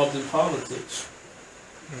be involved in politics.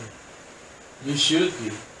 You should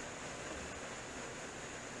be.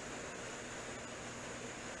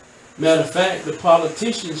 Matter of fact, the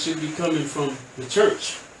politicians should be coming from the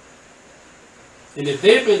church. And if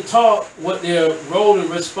they've been taught what their role and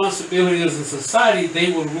responsibility is in society,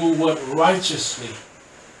 they will rule what righteously.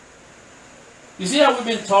 You see how we've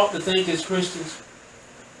been taught to think as Christians?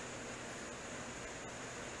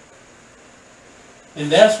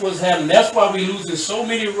 And that's what's happening. That's why we're losing so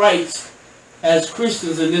many rights as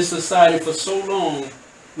Christians in this society for so long.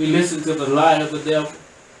 We listen to the lie of the devil.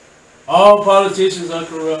 All politicians are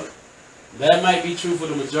corrupt. That might be true for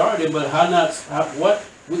the majority, but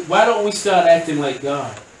why don't we start acting like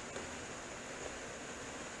God?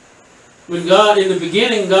 When God, in the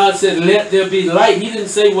beginning, God said, let there be light. He didn't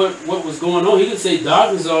say what was going on. He didn't say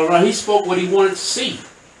darkness all around. He spoke what he wanted to see.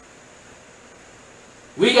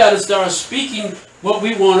 We got to start speaking what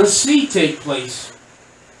we want to see take place.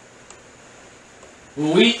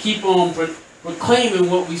 When we keep on proclaiming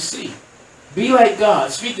what we see. Be like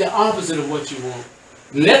God. Speak the opposite of what you want.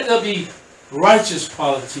 Let there be righteous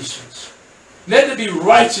politicians. Let there be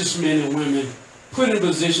righteous men and women put in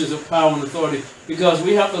positions of power and authority, because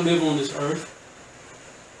we have to live on this earth.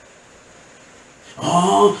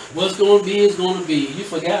 Oh, what's going to be is going to be. You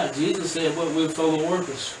forgot. Jesus said what we're fellow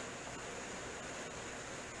workers.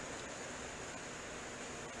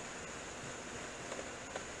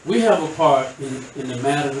 We have a part in the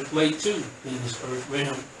matter to play too in this earth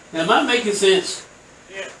realm. Now, am I making sense?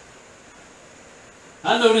 Yeah.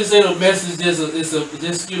 I know this ain't a message. Just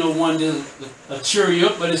a cheer you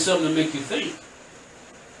up, but it's something to make you think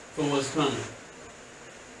for what's coming.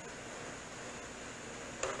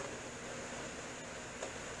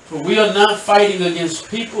 For we are not fighting against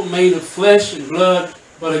people made of flesh and blood,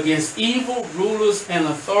 but against evil rulers and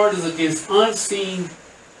authorities, against unseen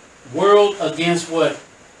world, against what?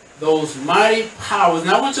 Those mighty powers.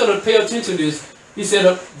 Now I want you to pay attention to this. He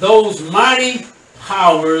said, those mighty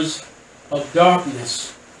powers of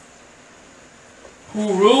darkness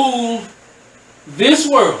who rule this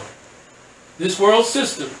world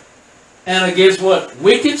system, and against what?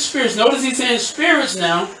 Wicked spirits. Notice he's saying spirits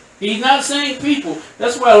now. He's not saying people.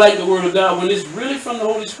 That's why I like the Word of God. When it's really from the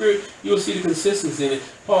Holy Spirit, you'll see the consistency in it.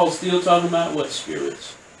 Paul's still talking about what?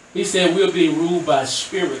 Spirits. He said we're being ruled by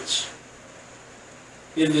spirits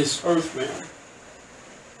in this earth realm.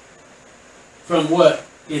 From what?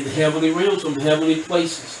 In the heavenly realms, from heavenly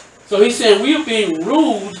places. So he's saying we are being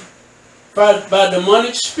ruled by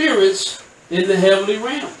demonic spirits in the heavenly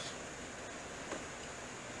realms.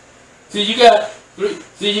 See, you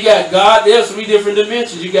got God. There's 3 different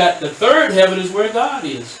dimensions. You got the third heaven is where God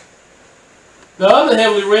is. The other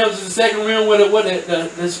heavenly realms is the second realm where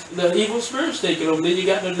the evil spirits taking over. Then you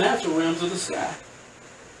got the natural realms of the sky.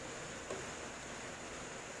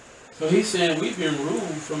 So he's saying we've been ruled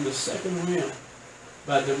from the second realm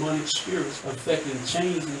by demonic spirits affecting,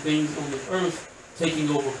 changing things on the earth, taking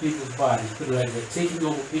over people's bodies. Put it like that, taking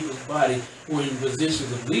over people's body who are in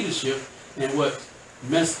positions of leadership and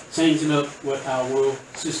changing up what our world,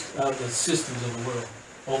 the systems of the world,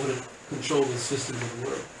 over the control of the systems of the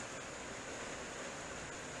world.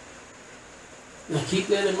 Now keep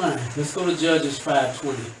that in mind. Let's go to Judges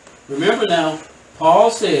 5:20. Remember now, Paul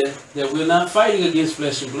said that we're not fighting against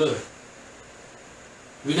flesh and blood.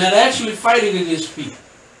 We're not actually fighting against people.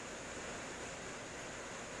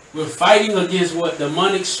 We're fighting against what?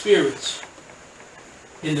 Demonic spirits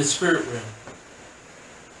in the spirit realm.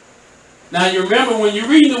 Now you remember when you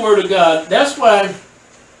read the Word of God, that's why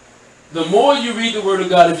the more you read the Word of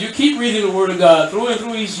God, if you keep reading the Word of God through and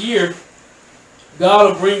through each year, God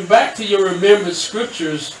will bring back to your remembrance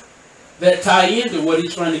scriptures that tie into what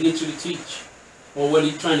He's trying to get you to teach. or what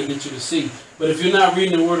he's trying to get you to see. But if you're not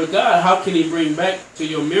reading the Word of God, how can he bring back to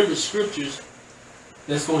your memory scriptures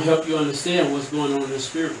that's going to help you understand what's going on in the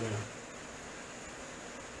spirit realm?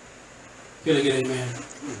 Can I get amen?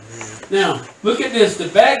 Now, look at this. The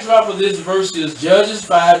backdrop of this verse is Judges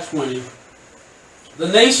 5:20. The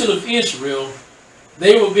nation of Israel,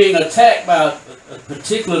 they were being attacked by a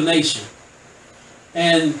particular nation.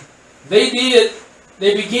 And they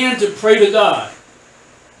began to pray to God.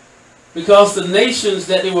 Because the nations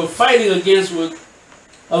that they were fighting against were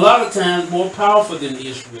a lot of times more powerful than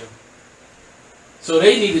Israel. So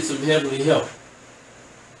they needed some heavenly help.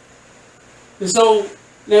 And so,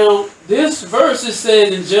 now, this verse is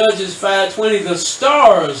said in Judges 5:20, the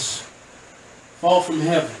stars fall from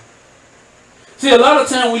heaven. See, a lot of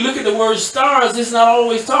times we look at the word stars, it's not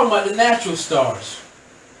always talking about the natural stars.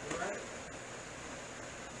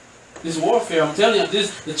 This warfare, I'm telling you,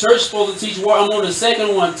 the church is supposed to teach war. I'm on the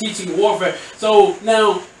second one, teaching warfare. So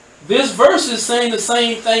now, this verse is saying the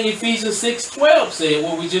same thing Ephesians 6:12 said,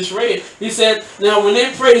 what we just read. He said, now when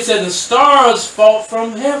they prayed, he said, the stars fall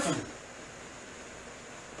from heaven.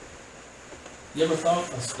 You ever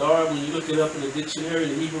thought a star, when you look it up in the dictionary, in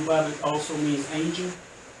the Hebrew Bible, it also means angel?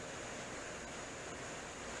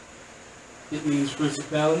 It means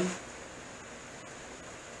principality.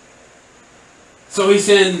 So he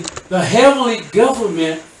said, the heavenly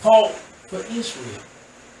government fought for Israel.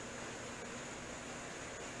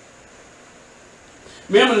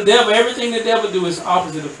 Remember, the devil, everything the devil do is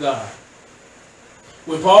opposite of God.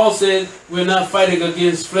 When Paul said, we're not fighting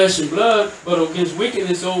against flesh and blood, but against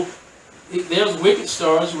wickedness. So there's wicked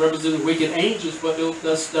stars representing wicked angels, but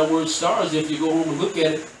that's that word stars. If you go home and look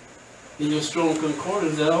at it in your strong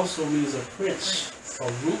concordance, that also means a prince,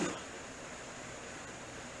 a ruler.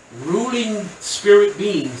 Ruling spirit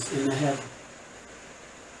beings in the heaven.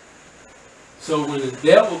 So when the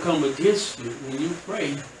devil comes against you, when you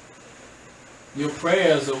pray, your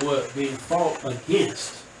prayers are what? Being fought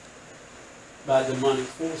against by demonic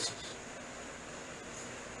forces.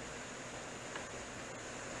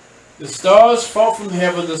 The stars fall from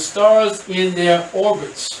heaven. The stars in their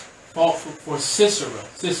orbits fought for Sisera.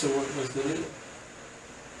 Sisera was the leader.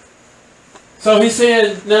 So he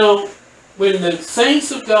said, now, when the saints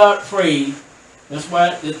of God prayed, that's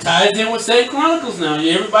why it ties in with 2 Chronicles now.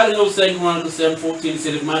 Everybody knows 2 Chronicles 7:14. He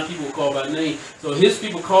said, if my people were called by name. So his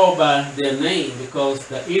people called by their name because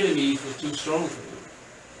the enemies were too strong for them.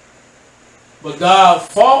 But God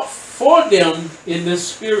fought for them in the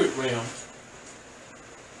spirit realm.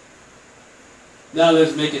 Now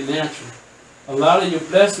let's make it natural. A lot of your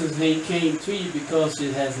blessings ain't came to you because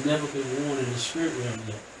it has never been worn in the spirit realm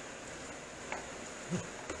yet.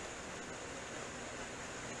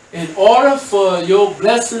 In order for your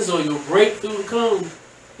blessings or your breakthrough to come,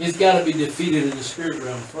 it's got to be defeated in the spirit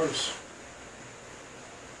realm first.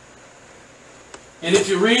 And if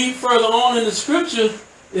you read further on in the scripture,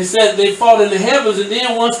 it said they fought in the heavens, and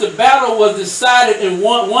then once the battle was decided, and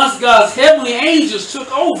once God's heavenly angels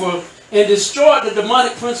took over and destroyed the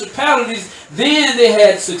demonic principalities, then they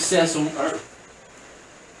had success on earth.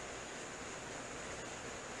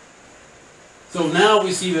 So now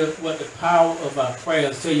we see what the power of our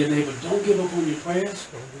prayers. Tell your neighbor, don't give up on your prayers.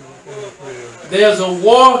 There's a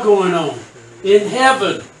war going on in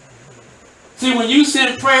heaven. See, when you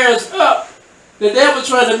send prayers up, the devil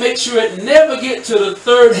trying to make sure it never get to the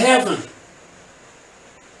third heaven.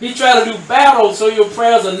 He try to do battle so your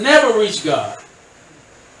prayers will never reach God.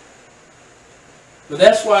 But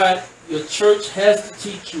that's why your church has to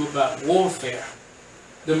teach you about warfare.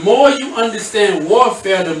 The more you understand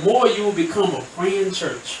warfare, the more you will become a praying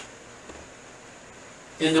church.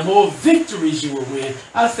 And the more victories you will win.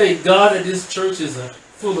 I thank God that this church is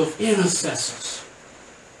full of intercessors.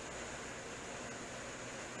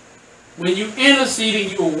 When you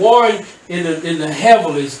interceding, you're warring in the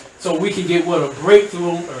heavens so we can get what? A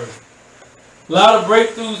breakthrough on earth. A lot of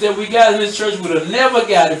breakthroughs that we got in this church would have never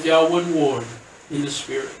got if y'all wasn't warring in the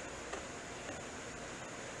spirit.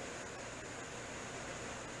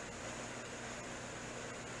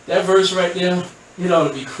 That verse right there, it ought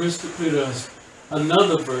to be crystal clear to us.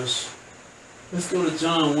 Another verse. Let's go to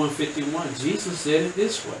John 1:51. Jesus said it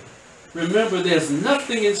this way. Remember, there's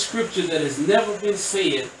nothing in Scripture that has never been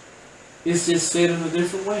said. It's just said in a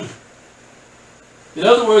different way. In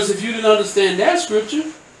other words, if you didn't understand that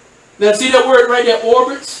Scripture, now see that word right there,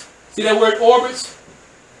 orbits? See that word orbits?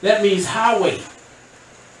 That means highway.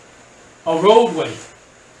 A roadway.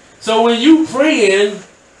 So when you praying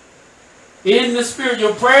in the spirit,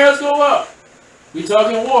 your prayers go up. We're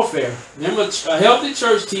talking warfare. Remember, a healthy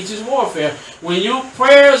church teaches warfare. When your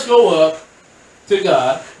prayers go up to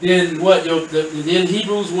God, then what? Then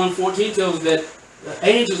Hebrews 1:14 tells us that The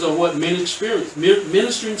angels are what?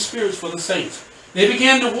 Ministering spirits for the saints. They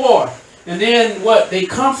begin to war. And then what? They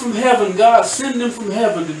come from heaven. God send them from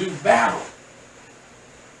heaven to do battle.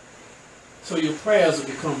 So your prayers will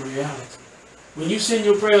become reality. When you send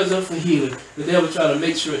your prayers up for healing, the devil try to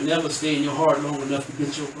make sure it never stay in your heart long enough to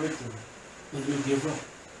get your breakthrough. And you'll give up.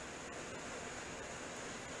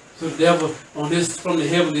 So the devil, from the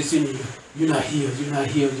heaven, they send you, you're not healed, you're not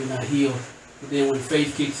healed, you're not healed. But then when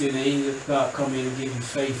faith kicks in, the angel of God come in and give you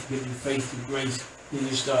faith through grace, then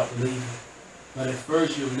you start believing. But at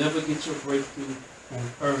first, you'll never get your breakthrough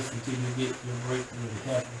on earth until you get your breakthrough in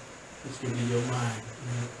heaven. It's going to be your mind.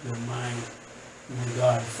 Your mind when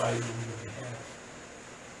God is fighting on your behalf.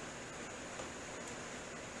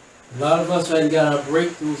 A lot of us haven't got our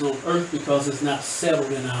breakthroughs on earth because it's not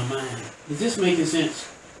settled in our mind. Is this making sense?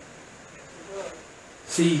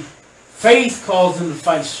 See, faith causes him to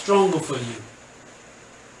fight stronger for you.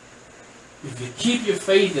 If you keep your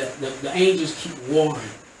faith, the angels keep warring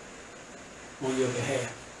on your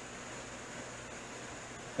behalf.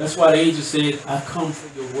 That's why the angel said, I come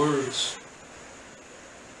for your words.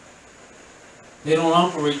 They don't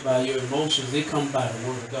operate by your emotions. They come by the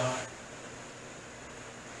word of God.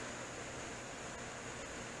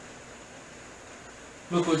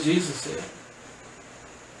 Look what Jesus said.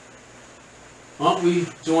 Aren't we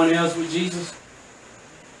joint heirs with Jesus?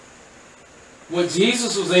 What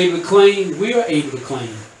Jesus was able to claim, we are able to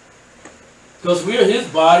claim. Because we are his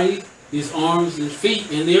body, his arms, and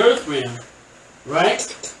feet in the earth realm. Right?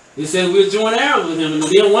 He said we're joint heirs with him. And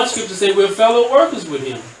then one scripture said we're fellow workers with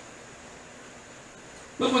him.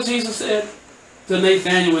 Look what Jesus said to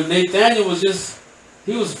Nathanael. When Nathanael was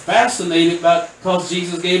he was fascinated because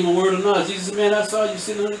Jesus gave him a word of knowledge. Jesus said, man, I saw you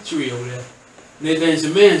sitting on a tree over there. Nathanael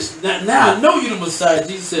said, man, now I know you're the Messiah.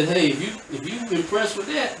 Jesus said, hey, if you impressed with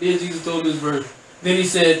that, then Jesus told this verse. Then he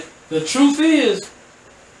said, the truth is,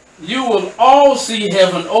 you will all see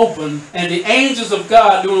heaven open and the angels of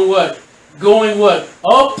God doing what? Going what?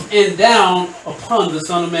 Up and down upon the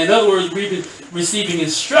Son of Man. In other words, we've been receiving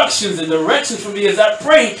instructions and directions from me as I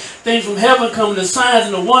pray. Things from heaven coming, the signs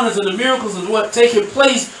and the wonders and the miracles of what taking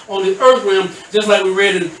place on the earth realm. Just like we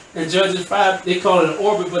read in Judges 5, they call it an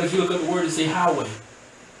orbit, but if you look at the word, it say highway.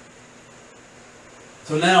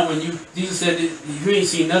 So now when Jesus said, you ain't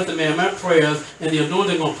seen nothing, man, my prayers and the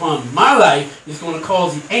anointing upon my life is going to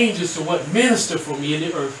cause the angels to what? Minister for me in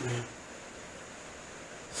the earth realm.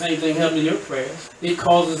 Same thing happened in your prayers. It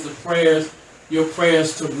causes your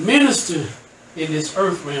prayers to minister in this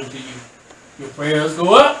earth realm to you. Your prayers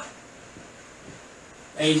go up.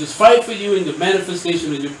 Angels fight for you, and the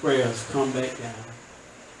manifestation of your prayers come back down.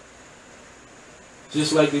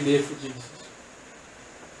 Just like they did for Jesus.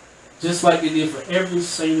 Just like they did for every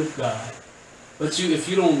saint of God. But if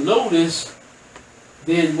you don't know this,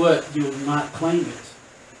 then what? You will not claim it.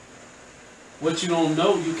 What you don't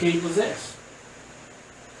know, you can't possess.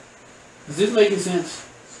 Is this making sense?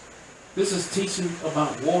 This is teaching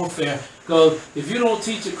about warfare. Because if you don't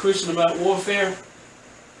teach a Christian about warfare,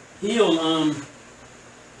 he'll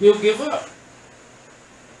give up.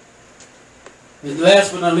 And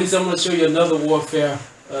last but not least, I'm going to show you another warfare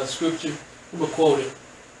scripture. I'm going to quote it.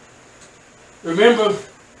 Remember,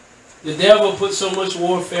 the devil put so much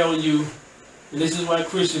warfare on you, and this is why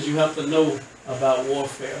Christians, you have to know about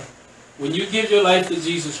warfare. When you give your life to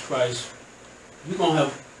Jesus Christ, you're going to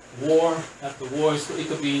have war after war. It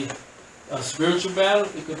could be a spiritual battle.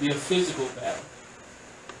 It could be a physical battle.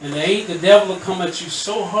 And the devil will come at you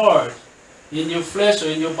so hard in your flesh or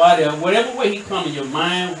in your body or whatever way he comes, in your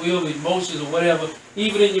mind, will, emotions, or whatever,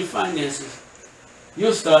 even in your finances.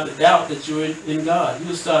 You'll start to doubt that you're in God.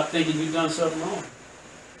 You'll start thinking you've done something wrong.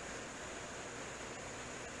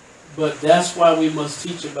 But that's why we must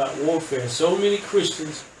teach about warfare. So many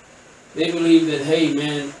Christians, they believe that, hey,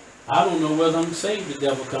 man, I don't know whether I'm saved, the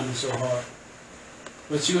devil coming so hard.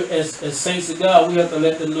 But you, as saints of God, we have to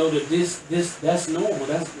let them know that that's normal.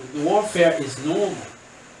 The warfare is normal.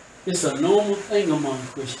 It's a normal thing among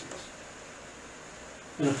Christians.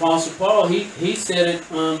 And Apostle Paul, he said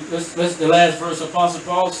it, let's the last verse, Apostle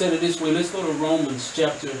Paul said it this way. Let's go to Romans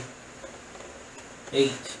chapter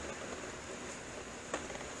 8.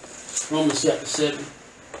 Romans chapter 7.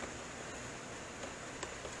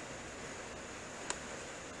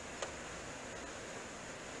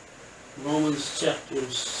 Romans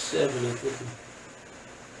chapter 7, I think.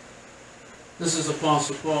 This is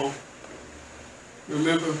Apostle Paul.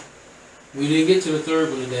 Remember, we didn't get to the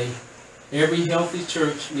third one today. Every healthy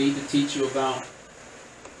church needs to teach you about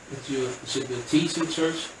that you should be a teaching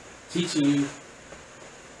church, teaching you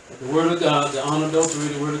the Word of God, the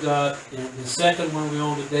unadulterated Word of God. And the second one we're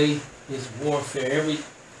on today is warfare. Every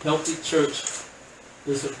healthy church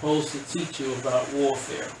is supposed to teach you about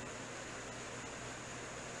warfare.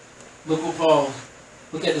 Look what Paul,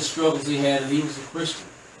 look at the struggles he had, and he was a Christian.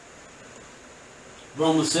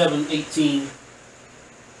 Romans 7:18.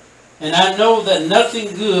 And I know that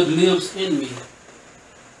nothing good lives in me.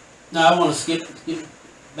 Now I want to skip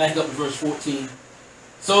back up to verse 14.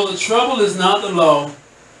 So the trouble is not the law,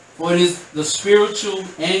 for it is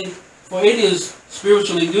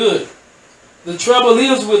spiritually good. The trouble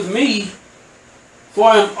is with me, for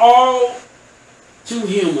I am all too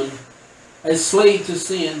human, a slave to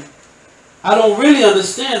sin. I don't really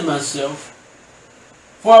understand myself,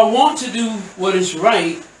 for I want to do what is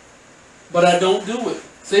right, but I don't do it.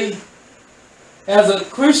 See, as a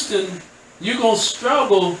Christian, you're going to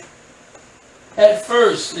struggle at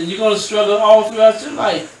first, and you're going to struggle all throughout your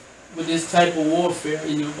life with this type of warfare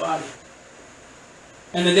in your body.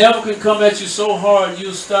 And the devil can come at you so hard,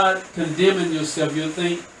 you'll start condemning yourself. You'll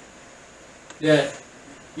think that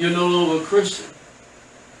you're no longer a Christian,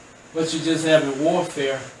 but you're just having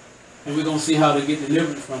warfare, and we're going to see how to get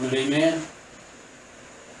delivered from it. Amen.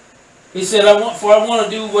 He said, I want to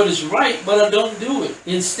do what is right, but I don't do it.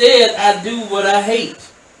 Instead, I do what I hate.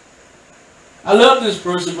 I love this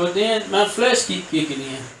person, but then my flesh keeps kicking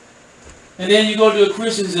in. And then you go to a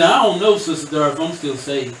Christian and say, I don't know, Sister Dorothy, if I'm still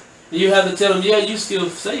saved. And you have to tell them, yeah, you're still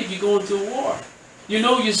saved. You're going to a war. You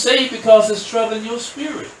know you're saved because it's troubling your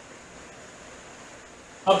spirit.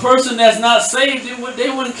 A person that's not saved, they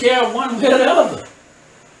wouldn't care one way or the other.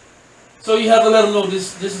 So you have to let them know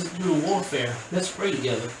this is doing warfare. Let's pray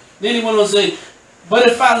together. Then he went on to say, but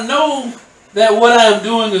if I know that what I am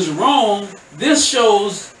doing is wrong, this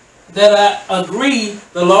shows that I agree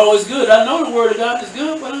the law is good. I know the word of God is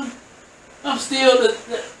good, but I'm still,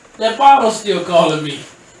 that bottle's still calling me.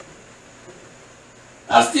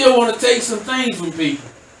 I still want to take some things from people.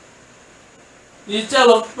 You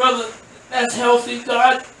tell them, brother, that's healthy,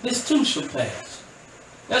 God, this too shall pass.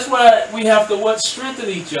 That's why we have to strengthen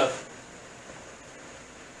each other.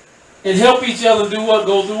 And help each other do what?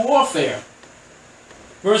 Go through warfare.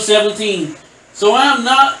 Verse 17. So I am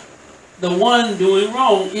not the one doing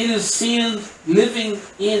wrong. It is sin living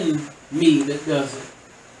in me that does it.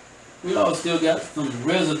 We all still got some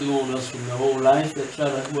residue on us from the whole life that try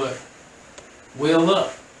to well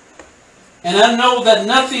up. And I know that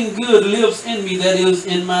nothing good lives in me, that is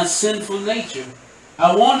in my sinful nature.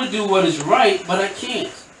 I want to do what is right, but I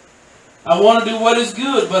can't. I want to do what is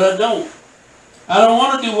good, but I don't. I don't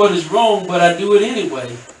want to do what is wrong, but I do it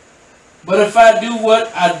anyway. But if I do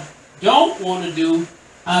what I don't want to do,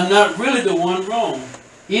 I'm not really the one wrong.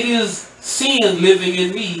 It is sin living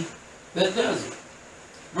in me that does it.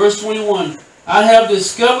 Verse 21. I have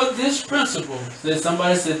discovered this principle.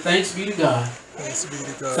 Somebody said, thanks be to God. Thanks be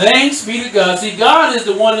to God. Thanks be to God. See, God is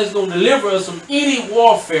the one that's going to deliver us from any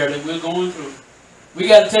warfare that we're going through. We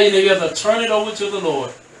got to tell you that you have to turn it over to the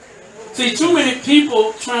Lord. See, too many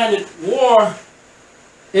people trying to war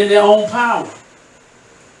in their own power.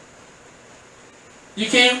 You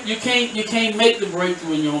can't make the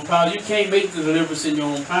breakthrough in your own power. You can't make the deliverance in your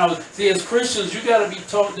own power. See, as Christians, you got to be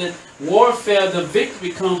taught that warfare, the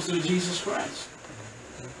victory comes through Jesus Christ.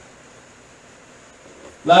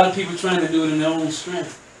 A lot of people trying to do it in their own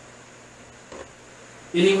strength.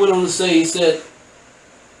 And he went on to say, he said,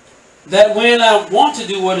 that when I want to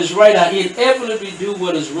do what is right, I inevitably do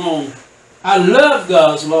what is wrong. I love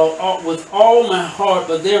God's law with all my heart,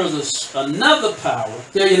 but there is another power.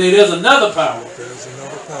 Tell you that there's another power. There's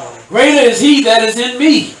another power. Greater is he that is in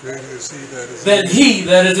me Greater is he that is than he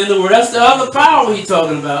that is in the world. That's the other power he's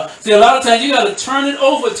talking about. See, a lot of times you got to turn it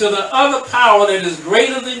over to the other power that is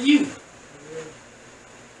greater than you.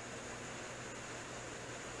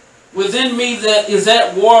 Within me that is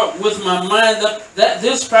at war with my mind, that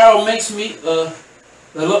this power makes me, let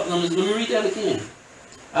me read that again.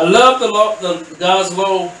 I love God's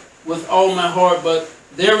law with all my heart, but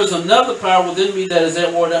there is another power within me that is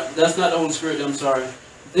at war. That's not the Holy Spirit, I'm sorry.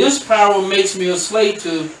 This power makes me a slave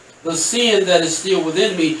to the sin that is still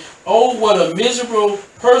within me. Oh, what a miserable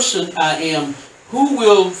person I am. Who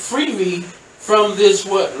will free me from this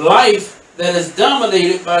life that is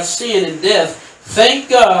dominated by sin and death? Thank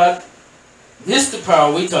God. This is the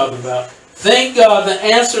power we're talking about. Thank God the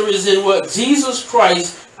answer is in what? Jesus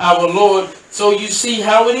Christ, our Lord. So you see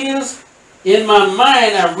how it is? In my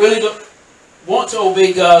mind, I really don't want to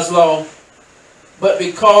obey God's law. But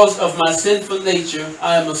because of my sinful nature,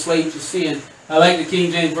 I am a slave to sin. I like the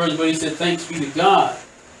King James Version, but he said, thanks be to God.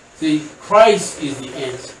 See, Christ is the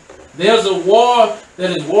answer. There's a war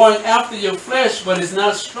that is warring after your flesh, but it's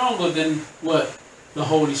not stronger than what? The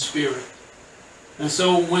Holy Spirit. And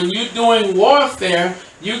so when you're doing warfare,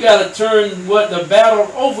 you got to turn the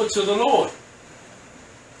battle over to the Lord.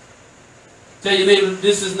 Tell your neighbor,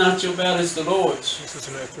 this is not your battle, it's the Lord's. This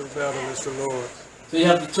is not your battle, it's the Lord. So you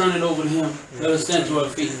have to turn it over to Him. Let us stand to our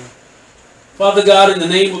feet. Father God, in the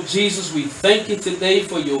name of Jesus, we thank you today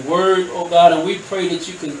for your word, oh God, and we pray that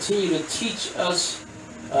you continue to teach us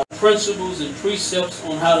principles and precepts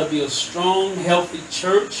on how to be a strong, healthy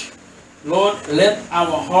church. Lord, let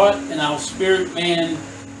our heart and our spirit man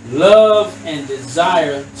love and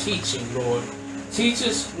desire teaching, Lord. Teach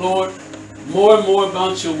us, Lord, more and more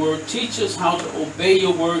about your word. Teach us how to obey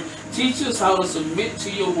your word. Teach us how to submit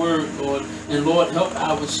to your word, Lord. And Lord, help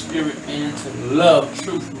our spirit man to love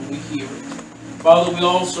truth when we hear it. Father, we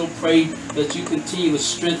also pray that you continue to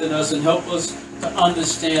strengthen us and help us to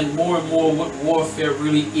understand more and more what warfare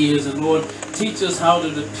really is. And Lord, teach us how to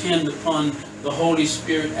depend upon the Holy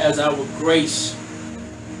Spirit as our grace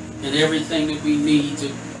and everything that we need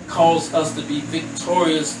to cause us to be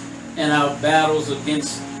victorious in our battles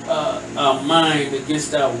against our mind,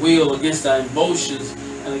 against our will, against our emotions,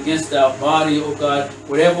 and against our body, oh God.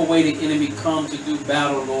 Whatever way the enemy comes to do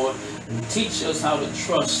battle, Lord, teach us how to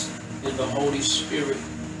trust in the Holy Spirit.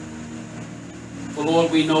 For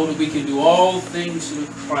Lord, we know that we can do all things through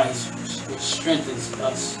Christ, which strengthens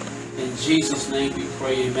us. In Jesus' name we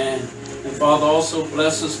pray, amen. And Father, also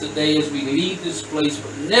bless us today as we leave this place,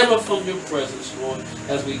 but never from your presence, Lord.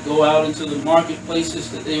 As we go out into the marketplaces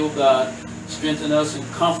today, oh God, strengthen us and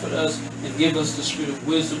comfort us and give us the spirit of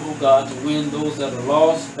wisdom, oh God, to win those that are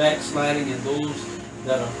lost, backsliding, and those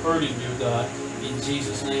that are hurting you, God. In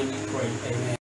Jesus' name we pray, amen.